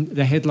booking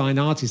the headline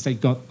artists, they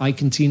got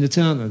Ike and Tina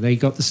Turner, they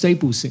got the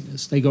Staples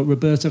Singers, they got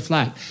Roberta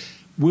Flack.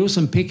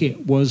 Wilson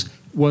Pickett was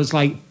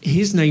like,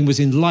 his name was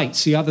in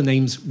lights, the other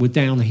names were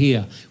down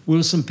here.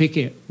 Wilson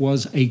Pickett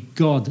was a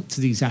god to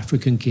these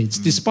African kids.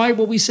 Despite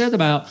what we said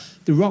about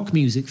the rock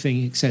music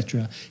thing,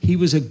 etc., he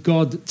was a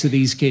god to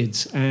these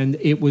kids, and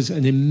it was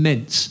an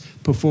immense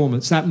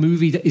performance. That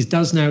movie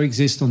does now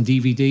exist on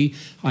DVD.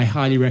 I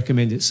highly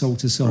recommend it, Soul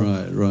to Soul.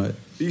 Right.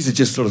 These are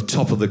just sort of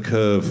top of the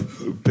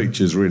curve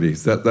pictures, really.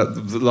 That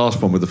the last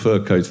one with the fur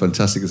coat's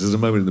fantastic. There's a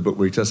moment in the book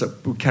where he tells us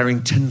we're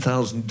carrying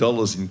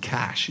 $10,000 in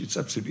cash. It's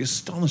absolutely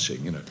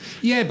astonishing,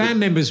 Yeah, band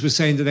members were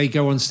saying that they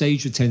go on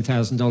stage with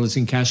 $10,000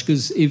 in cash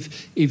because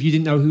if you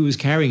didn't know who was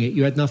carrying it,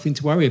 you had nothing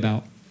to worry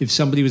about. If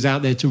somebody was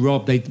out there to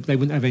rob, they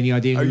wouldn't have any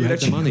idea who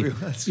had the money.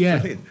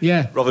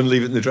 Yeah. Rather than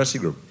leave it in the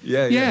dressing room.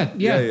 Yeah.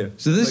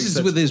 So this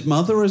is with his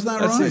mother, is that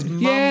right? His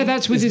mum,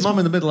 that's with his mum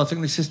in the middle. I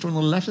think his sister on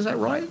the left. Is that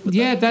right?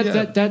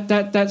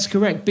 That's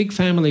correct. Big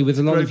family with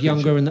a lot of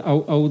younger and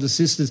older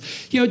sisters.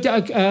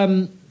 Doug,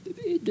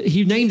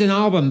 he named an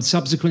album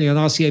subsequently on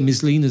RCA,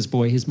 Miss Lena's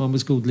Boy. His mum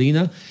was called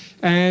Lena,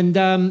 and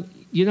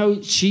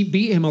she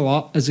beat him a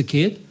lot as a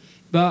kid.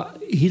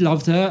 But he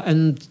loved her,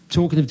 and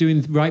talking of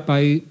doing right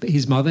by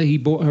his mother, he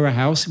bought her a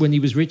house. When he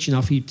was rich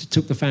enough, he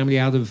took the family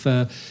out of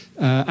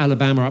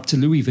Alabama up to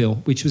Louisville,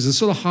 which was a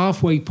sort of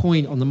halfway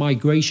point on the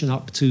migration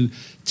up to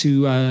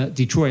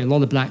Detroit. A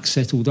lot of blacks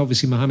settled.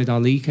 Obviously, Muhammad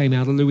Ali came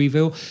out of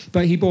Louisville,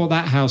 but he bought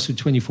that house with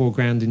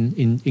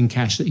 $24,000 in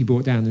cash that he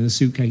brought down in a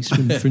suitcase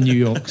from New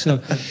York. So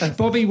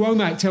Bobby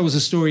Womack tells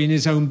a story in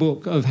his own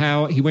book of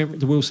how he went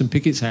to Wilson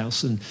Pickett's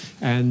house,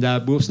 and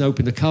Wilson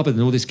opened the cupboard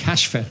and all this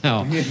cash fell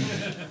out.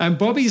 And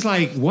Bobby's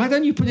like, why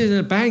don't you put it in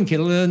a bank?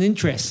 It'll earn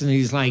interest. And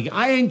he's like,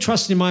 I ain't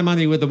trusting my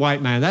money with the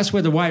white man. That's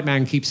where the white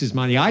man keeps his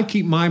money. I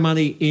keep my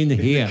money in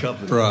here.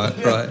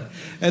 Right.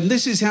 And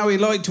this is how he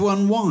liked to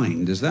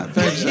unwind. Is that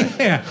fair to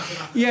say?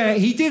 Yeah.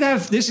 He did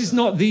have. This is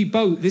not the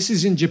boat. This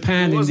is in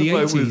Japan in the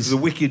 80s. With the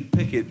Wicked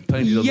Picket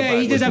painted on the back. Yeah,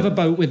 he did have a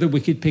boat with the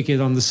Wicked Picket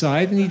on the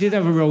side, and he did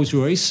have a Rolls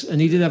Royce, and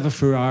he did have a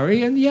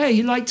Ferrari, and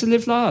he liked to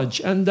live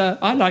large. And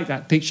I like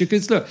that picture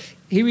because look,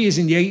 here he is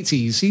in the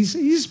 80s.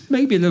 He's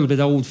maybe a little bit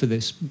old for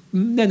this.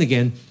 Then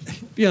again,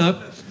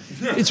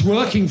 it's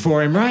working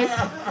for him, right?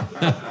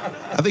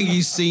 I think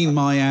he's seen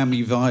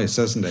Miami Vice,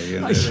 hasn't he?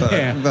 Yeah.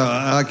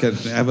 I could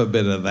have a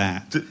bit of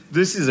that.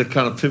 This is a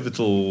kind of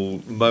pivotal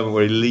moment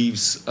where he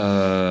leaves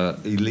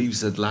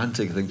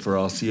Atlantic, I think, for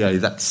RCA.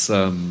 That's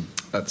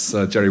That's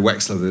Jerry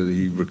Wexler that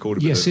he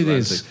recorded with. Yes, it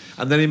is.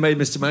 And then he made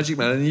Mr. Magic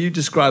Man, and you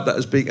described that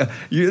as being...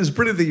 it's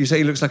brilliant that you say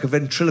he looks like a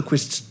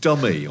ventriloquist's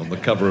dummy on the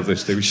cover of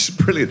this thing, which is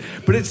brilliant.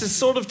 But it's a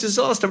sort of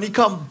disaster. I mean, you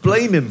can't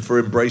blame him for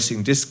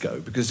embracing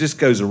disco, because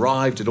disco's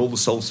arrived and all the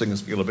soul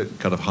singers feel a bit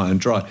kind of high and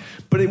dry.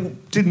 But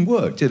it didn't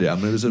work, did it? I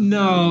mean, it was a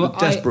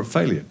desperate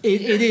failure.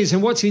 It is,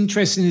 and what's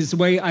interesting is the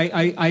way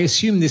I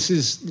assume this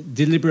is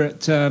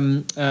deliberate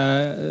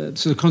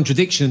sort of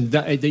contradiction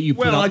that you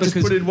put up. Well, I just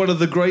put in one of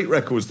the great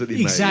records that he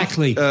made.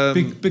 Exactly.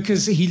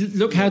 Because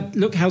look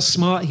how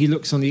smart he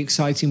looks on the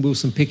exciting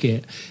Wilson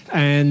Pickett,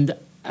 and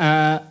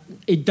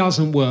it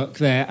doesn't work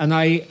there. And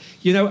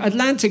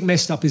Atlantic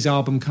messed up his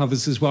album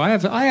covers as well.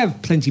 I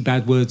have plenty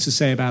bad words to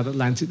say about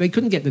Atlantic. They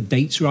couldn't get the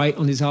dates right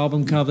on his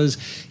album covers.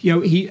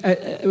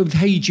 With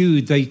Hey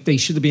Jude, they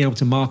should have been able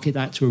to market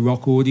that to a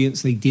rock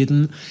audience. They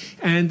didn't,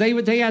 and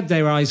they had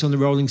their eyes on the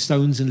Rolling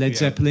Stones and Led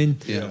Zeppelin.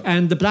 Yeah.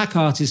 And the black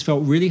artists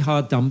felt really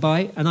hard done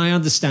by, and I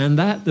understand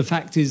that. The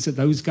fact is that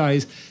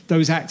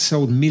those acts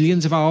sold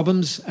millions of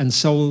albums, and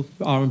soul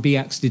R&B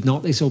acts did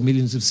not. They sold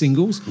millions of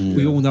singles. Yeah.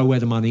 We all know where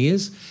the money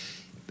is.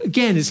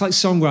 Again, it's like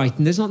songwriting.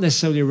 There's not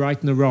necessarily a right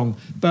and a wrong,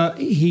 but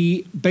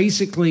he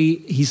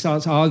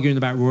starts arguing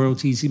about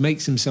royalties. He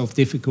makes himself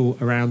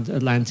difficult around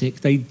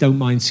Atlantic. They don't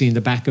mind seeing the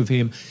back of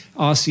him.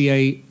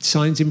 RCA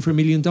signs him for $1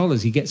 million.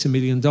 He gets $1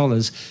 million.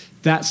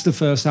 That's the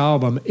first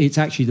album. It's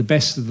actually the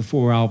best of the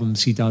 4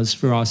 albums he does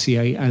for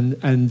RCA,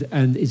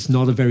 and it's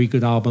not a very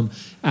good album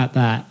at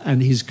that.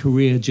 And his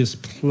career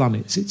just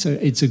plummets.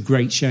 It's a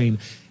great shame.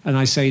 And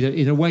I say that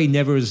in a way,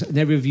 never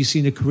have you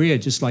seen a career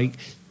just like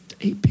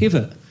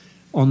pivot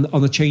on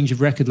a change of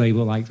record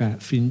label like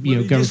that.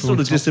 He just sort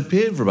of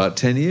disappeared for about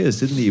 10 years,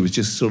 didn't he? He was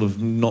just sort of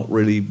not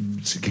really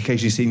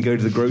occasionally seen go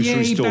to the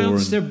grocery store.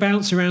 They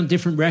bounced around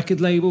different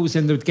record labels,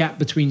 and the gap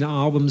between the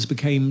albums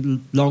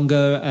became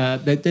longer.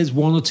 There's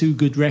 1 or 2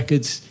 good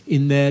records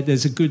in there.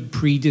 There's a good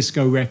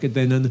pre-disco record,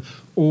 then an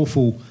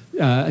awful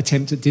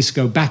attempt at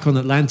disco back on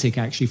Atlantic,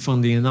 actually,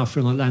 funnily enough,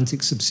 from an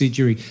Atlantic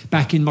subsidiary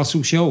back in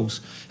Muscle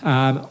Shoals.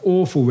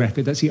 Awful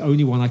record. That's the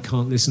only one I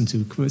can't listen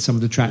to, some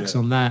of the tracks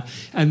on that.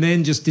 And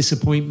then just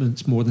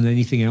disappointments more than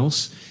anything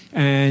else.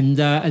 And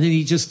then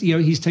he just,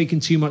 he's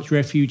taken too much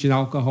refuge in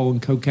alcohol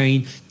and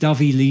cocaine.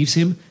 Dovey leaves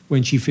him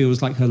when she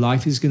feels like her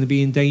life is going to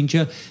be in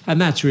danger.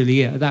 And that's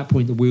really it. At that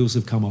point, the wheels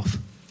have come off.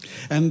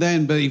 And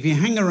then, but if you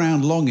hang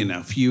around long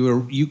enough,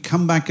 you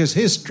come back as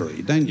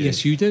history, don't you?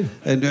 Yes, you do.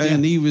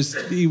 And he was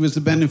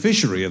the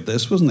beneficiary of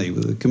this, wasn't he,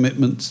 with the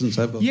commitments and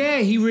so forth? Yeah,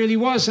 he really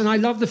was. And I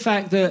love the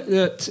fact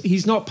that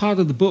he's not part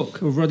of the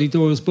book, of Roddy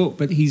Doyle's book,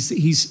 but he's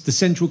the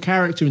central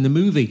character in the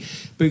movie.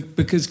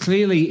 Because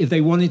clearly, if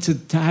they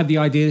wanted to have the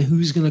idea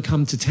who's going to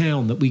come to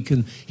town that we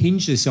can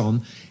hinge this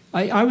on,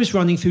 I was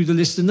running through the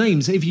list of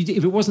names. If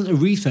it wasn't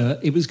Aretha,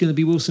 it was going to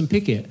be Wilson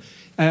Pickett.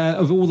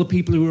 Of all the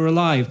people who were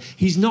alive,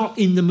 he's not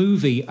in the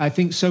movie. I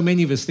think so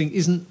many of us think,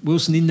 isn't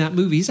Wilson in that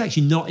movie? He's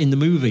actually not in the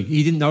movie.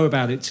 He didn't know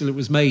about it till it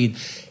was made.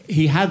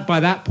 He had, by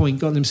that point,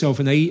 gotten himself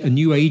a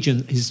new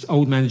agent. His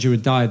old manager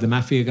had died. The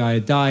mafia guy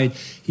had died.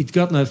 He'd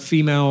gotten a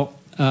female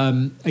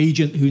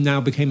agent who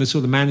now became a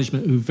sort of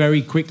management, who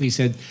very quickly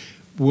said,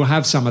 we'll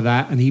have some of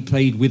that, and he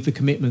played with the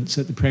commitments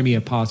at the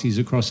premiere parties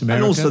across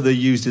America. And also they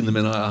used in the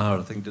Midnight Hour,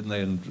 I think, didn't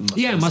they?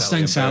 And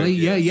Mustang Sally.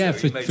 Yeah,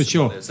 so for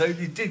sure. So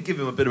he did give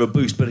him a bit of a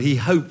boost, but he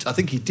hoped, I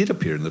think he did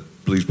appear in the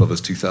Blues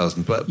Brothers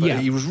 2000, but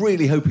he was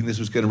really hoping this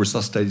was going to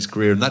resuscitate his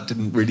career, and that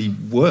didn't really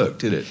work,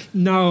 did it?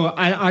 No,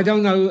 I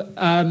don't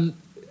know.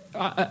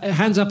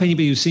 Hands up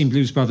anybody who's seen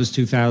Blues Brothers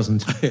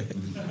 2000.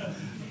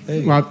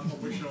 Well,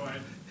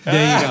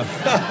 there you go.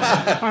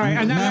 All right,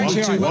 and now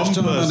too much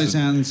time on his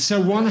hands. So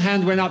one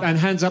hand went up, and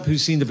hands up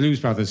who's seen the Blues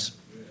Brothers.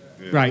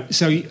 Yeah. Right,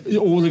 so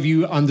all of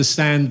you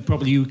understand,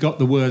 probably you got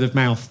the word of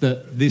mouth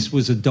that this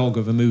was a dog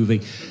of a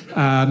movie.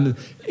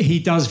 He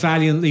does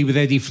valiantly with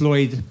Eddie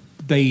Floyd.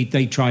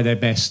 They try their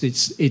best.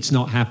 It's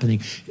not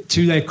happening.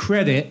 To their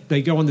credit,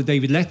 they go on the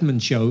David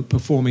Letterman show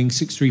performing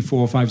 6, 3,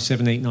 4, 5,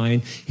 7, 8,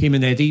 9. Him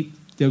and Eddie.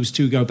 Those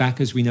two go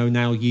back, as we know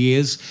now,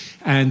 years.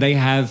 And they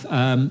have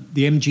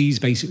the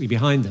MGs basically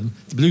behind them.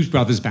 The Blues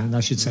Brothers band,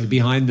 I should say,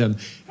 behind them.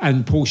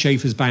 And Paul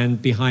Schaefer's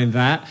band behind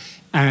that.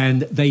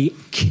 And they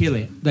kill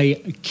it. They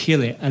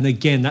kill it. And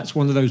again, that's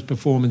one of those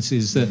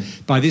performances that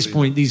by this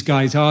point, these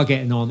guys are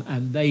getting on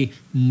and they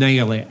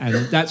nail it.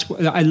 And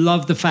I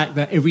love the fact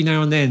that every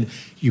now and then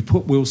you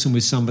put Wilson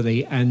with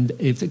somebody. And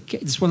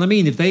it's what I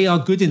mean. If they are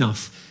good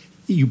enough,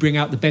 you bring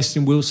out the best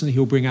in Wilson,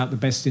 he'll bring out the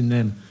best in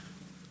them.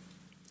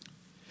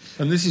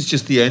 And this is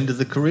just the end of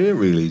the career,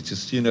 really.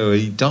 Just,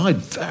 he died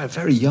very,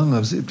 very young.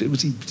 Was he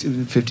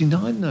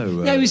 59?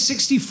 No, he was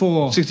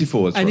 64.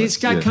 64, that's and right. It's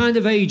that kind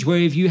of age where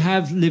if you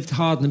have lived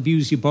hard and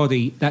abused your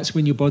body, that's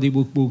when your body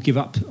will give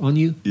up on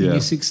you in your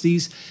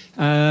 60s.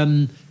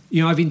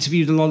 I've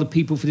interviewed a lot of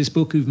people for this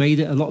book who've made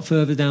it a lot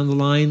further down the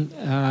line.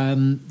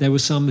 There were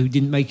some who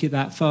didn't make it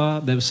that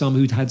far. There were some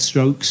who'd had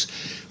strokes.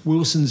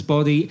 Wilson's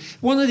body.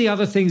 One of the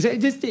other things,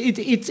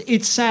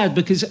 it's sad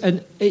because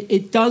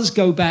it does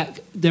go back.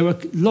 There are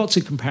lots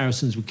of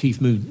comparisons with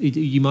Keith Moon.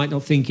 You might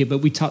not think it, but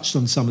we touched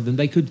on some of them.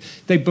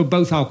 They were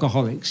both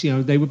alcoholics.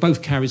 They were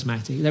both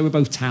charismatic. They were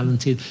both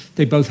talented.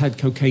 They both had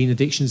cocaine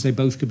addictions. They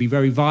both could be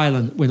very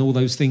violent when all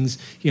those things,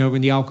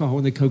 when the alcohol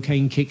and the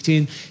cocaine kicked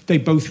in. They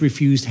both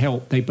refused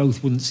help. They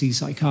both wouldn't see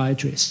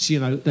psychiatrists.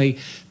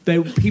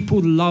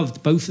 People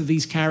loved both of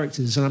these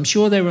characters, and I'm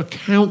sure there are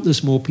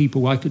countless more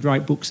people I could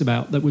write books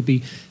about that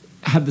would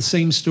have the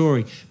same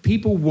story.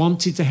 People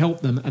wanted to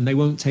help them, and they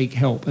won't take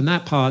help, and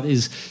that part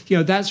is,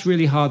 that's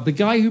really hard. The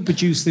guy who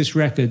produced this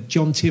record,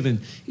 John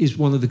Tiven, is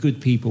one of the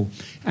good people,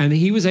 and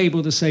he was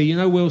able to say,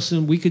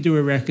 Wilson, we could do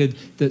a record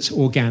that's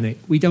organic.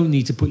 We don't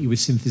need to put you with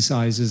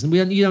synthesizers, and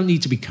you don't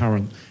need to be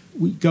current.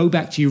 We go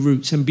back to your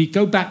roots and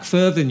go back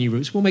further than your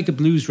roots. We'll make a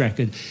blues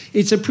record.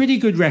 It's a pretty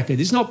good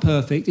record. It's not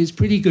perfect. It's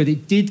pretty good.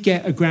 It did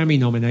get a Grammy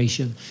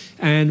nomination.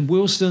 And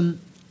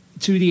Wilson,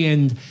 to the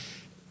end,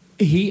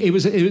 it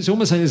was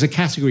almost like there's a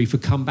category for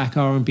comeback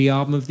R&B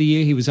album of the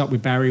year. He was up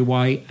with Barry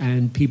White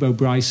and Peabo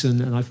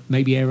Bryson and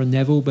maybe Aaron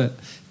Neville, but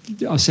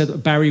I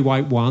said Barry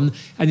White won,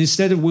 and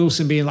instead of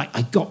Wilson being like,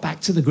 I got back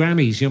to the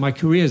Grammys, my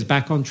career's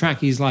back on track,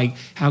 he's like,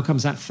 how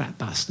comes that fat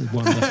bastard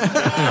won the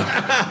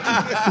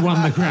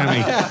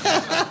Grammy?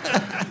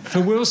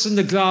 For Wilson,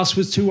 the glass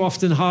was too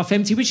often half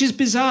empty, which is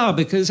bizarre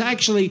because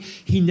actually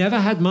he never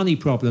had money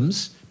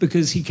problems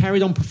because he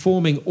carried on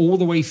performing all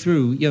the way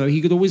through.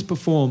 He could always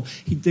perform.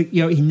 He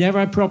never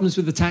had problems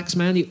with the tax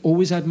man. He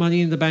always had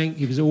money in the bank.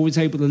 He was always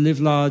able to live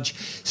large.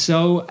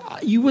 So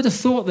you would have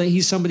thought that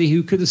he's somebody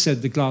who could have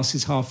said the glass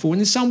is half full.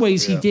 And in some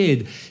ways he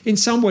did. In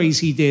some ways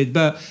he did.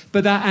 But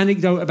that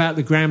anecdote about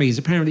the Grammys,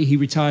 apparently he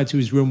retired to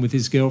his room with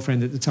his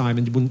girlfriend at the time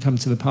and wouldn't come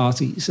to the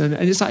parties. And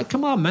it's like,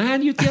 come on,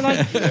 man. You're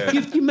like,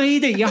 you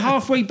made it. You're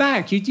halfway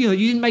back. You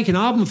didn't make an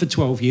album for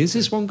 12 years.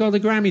 This one got a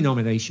Grammy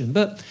nomination.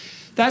 But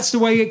that's the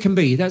way it can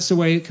be. That's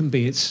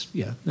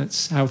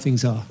that's how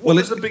things are. What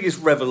was the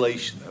biggest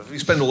revelation? You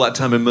spend all that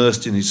time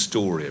immersed in his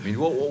story. I mean,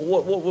 what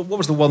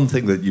was the one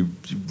thing that you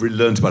really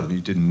learned about him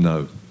you didn't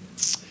know?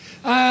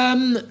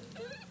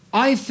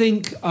 I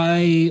think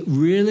I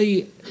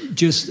really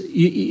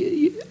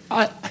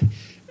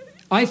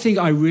I think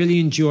I really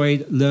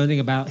enjoyed learning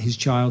about his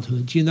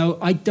childhood.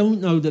 I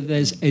don't know that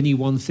there's any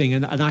one thing,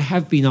 and I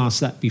have been asked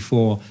that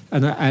before,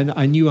 and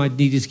I knew I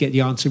needed to get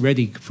the answer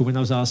ready for when I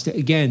was asked it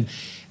again.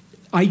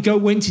 I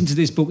went into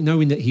this book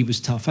knowing that he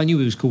was tough. I knew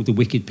it was called The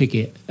Wicked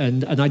Picket,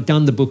 and I'd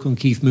done the book on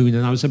Keith Moon,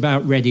 and I was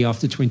about ready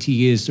after 20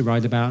 years to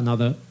write about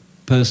another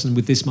person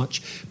with this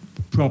much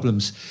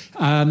problems.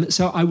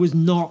 So I was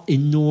not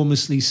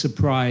enormously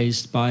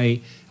surprised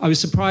I was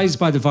surprised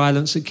by the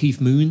violence that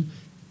Keith Moon,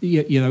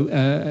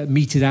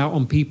 meted out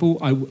on people.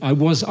 I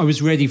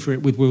was ready for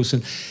it with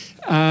Wilson.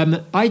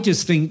 I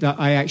just think that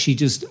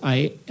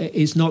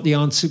it's not the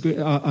answer,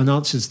 an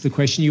answer to the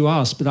question you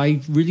asked, but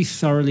I really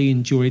thoroughly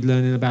enjoyed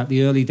learning about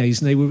the early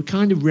days, and they were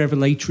kind of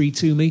revelatory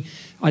to me.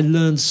 I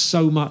learned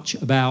so much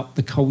about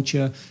the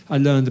culture. I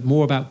learned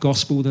more about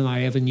gospel than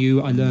I ever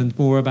knew. I learned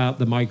more about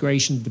the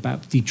migration,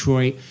 about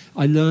Detroit.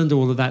 I learned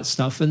all of that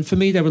stuff, and for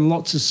me, there were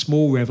lots of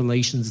small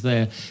revelations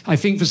there. I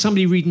think for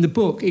somebody reading the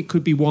book, it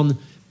could be one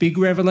big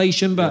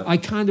revelation, but I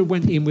kind of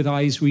went in with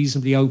eyes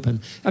reasonably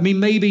open. I mean,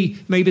 maybe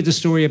the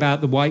story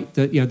about the white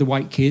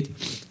kid,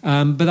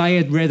 but I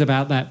had read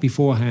about that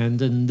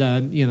beforehand, and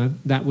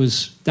that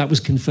was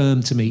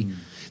confirmed to me.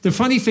 The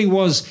funny thing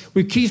was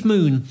with Keith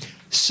Moon,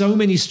 so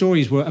many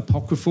stories were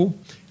apocryphal.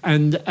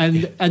 And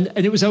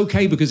it was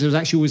okay because there was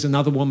actually always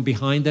another one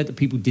behind that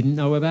people didn't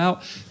know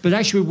about. But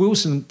actually with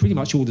Wilson, pretty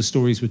much all the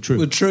stories were true.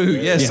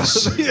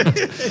 Yes.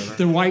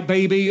 The white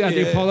baby at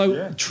the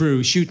Apollo,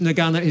 true. Shooting a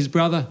gun at his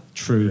brother,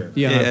 true.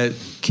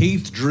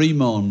 Keith,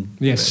 dream on.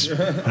 Yes.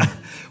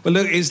 Well,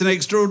 look, it's an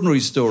extraordinary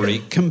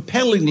story,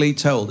 compellingly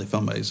told, if I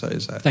may say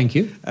so. Thank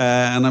you.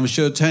 And I'm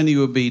sure Tony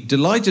would be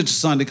delighted to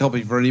sign a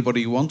copy for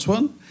anybody who wants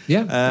one.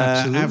 Yeah,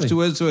 absolutely.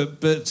 Afterwards,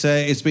 but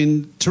it's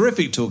been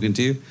terrific talking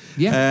to you.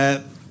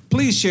 Yeah.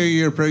 Please share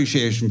your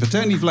appreciation for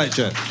Tony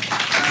Fletcher.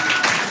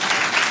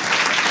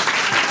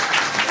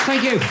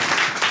 Thank you.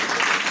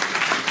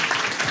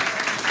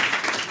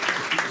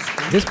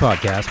 This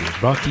podcast was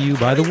brought to you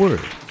by The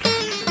Word.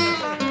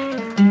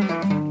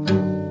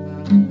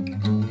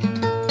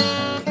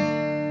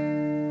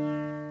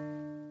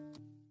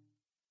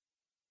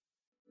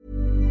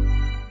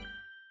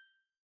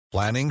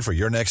 Planning for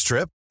your next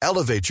trip?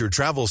 Elevate your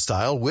travel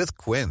style with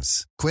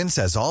Quince. Quince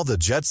has all the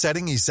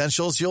jet-setting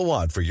essentials you'll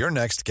want for your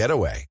next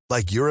getaway,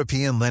 like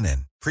European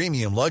linen,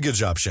 premium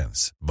luggage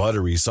options,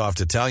 buttery soft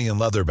Italian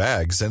leather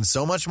bags, and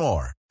so much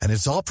more. And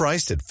it's all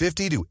priced at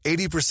 50 to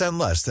 80%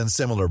 less than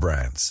similar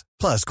brands.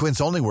 Plus, Quince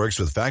only works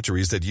with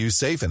factories that use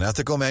safe and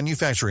ethical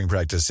manufacturing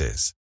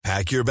practices.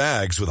 Pack your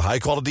bags with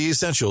high-quality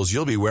essentials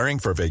you'll be wearing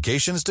for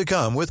vacations to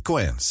come with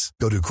Quince.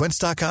 Go to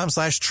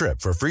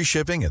quince.com/trip for free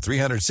shipping and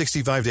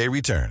 365-day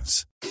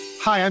returns.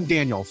 Hi, I'm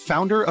Daniel,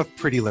 founder of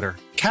Pretty Litter.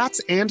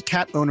 Cats and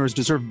cat owners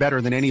deserve better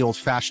than any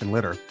old-fashioned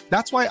litter.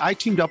 That's why I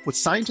teamed up with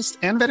scientists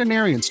and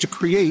veterinarians to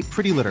create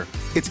Pretty Litter.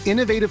 Its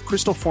innovative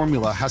crystal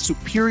formula has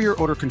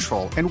superior odor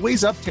control and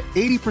weighs up to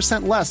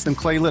 80% less than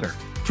clay litter.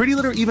 Pretty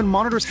Litter even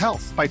monitors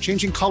health by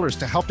changing colors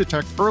to help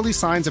detect early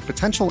signs of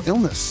potential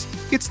illness.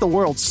 It's the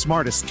world's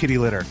smartest kitty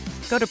litter.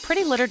 Go to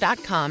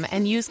prettylitter.com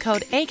and use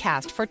code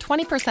ACAST for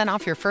 20%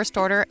 off your first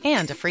order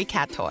and a free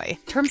cat toy.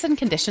 Terms and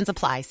conditions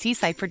apply. See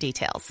site for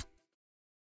details.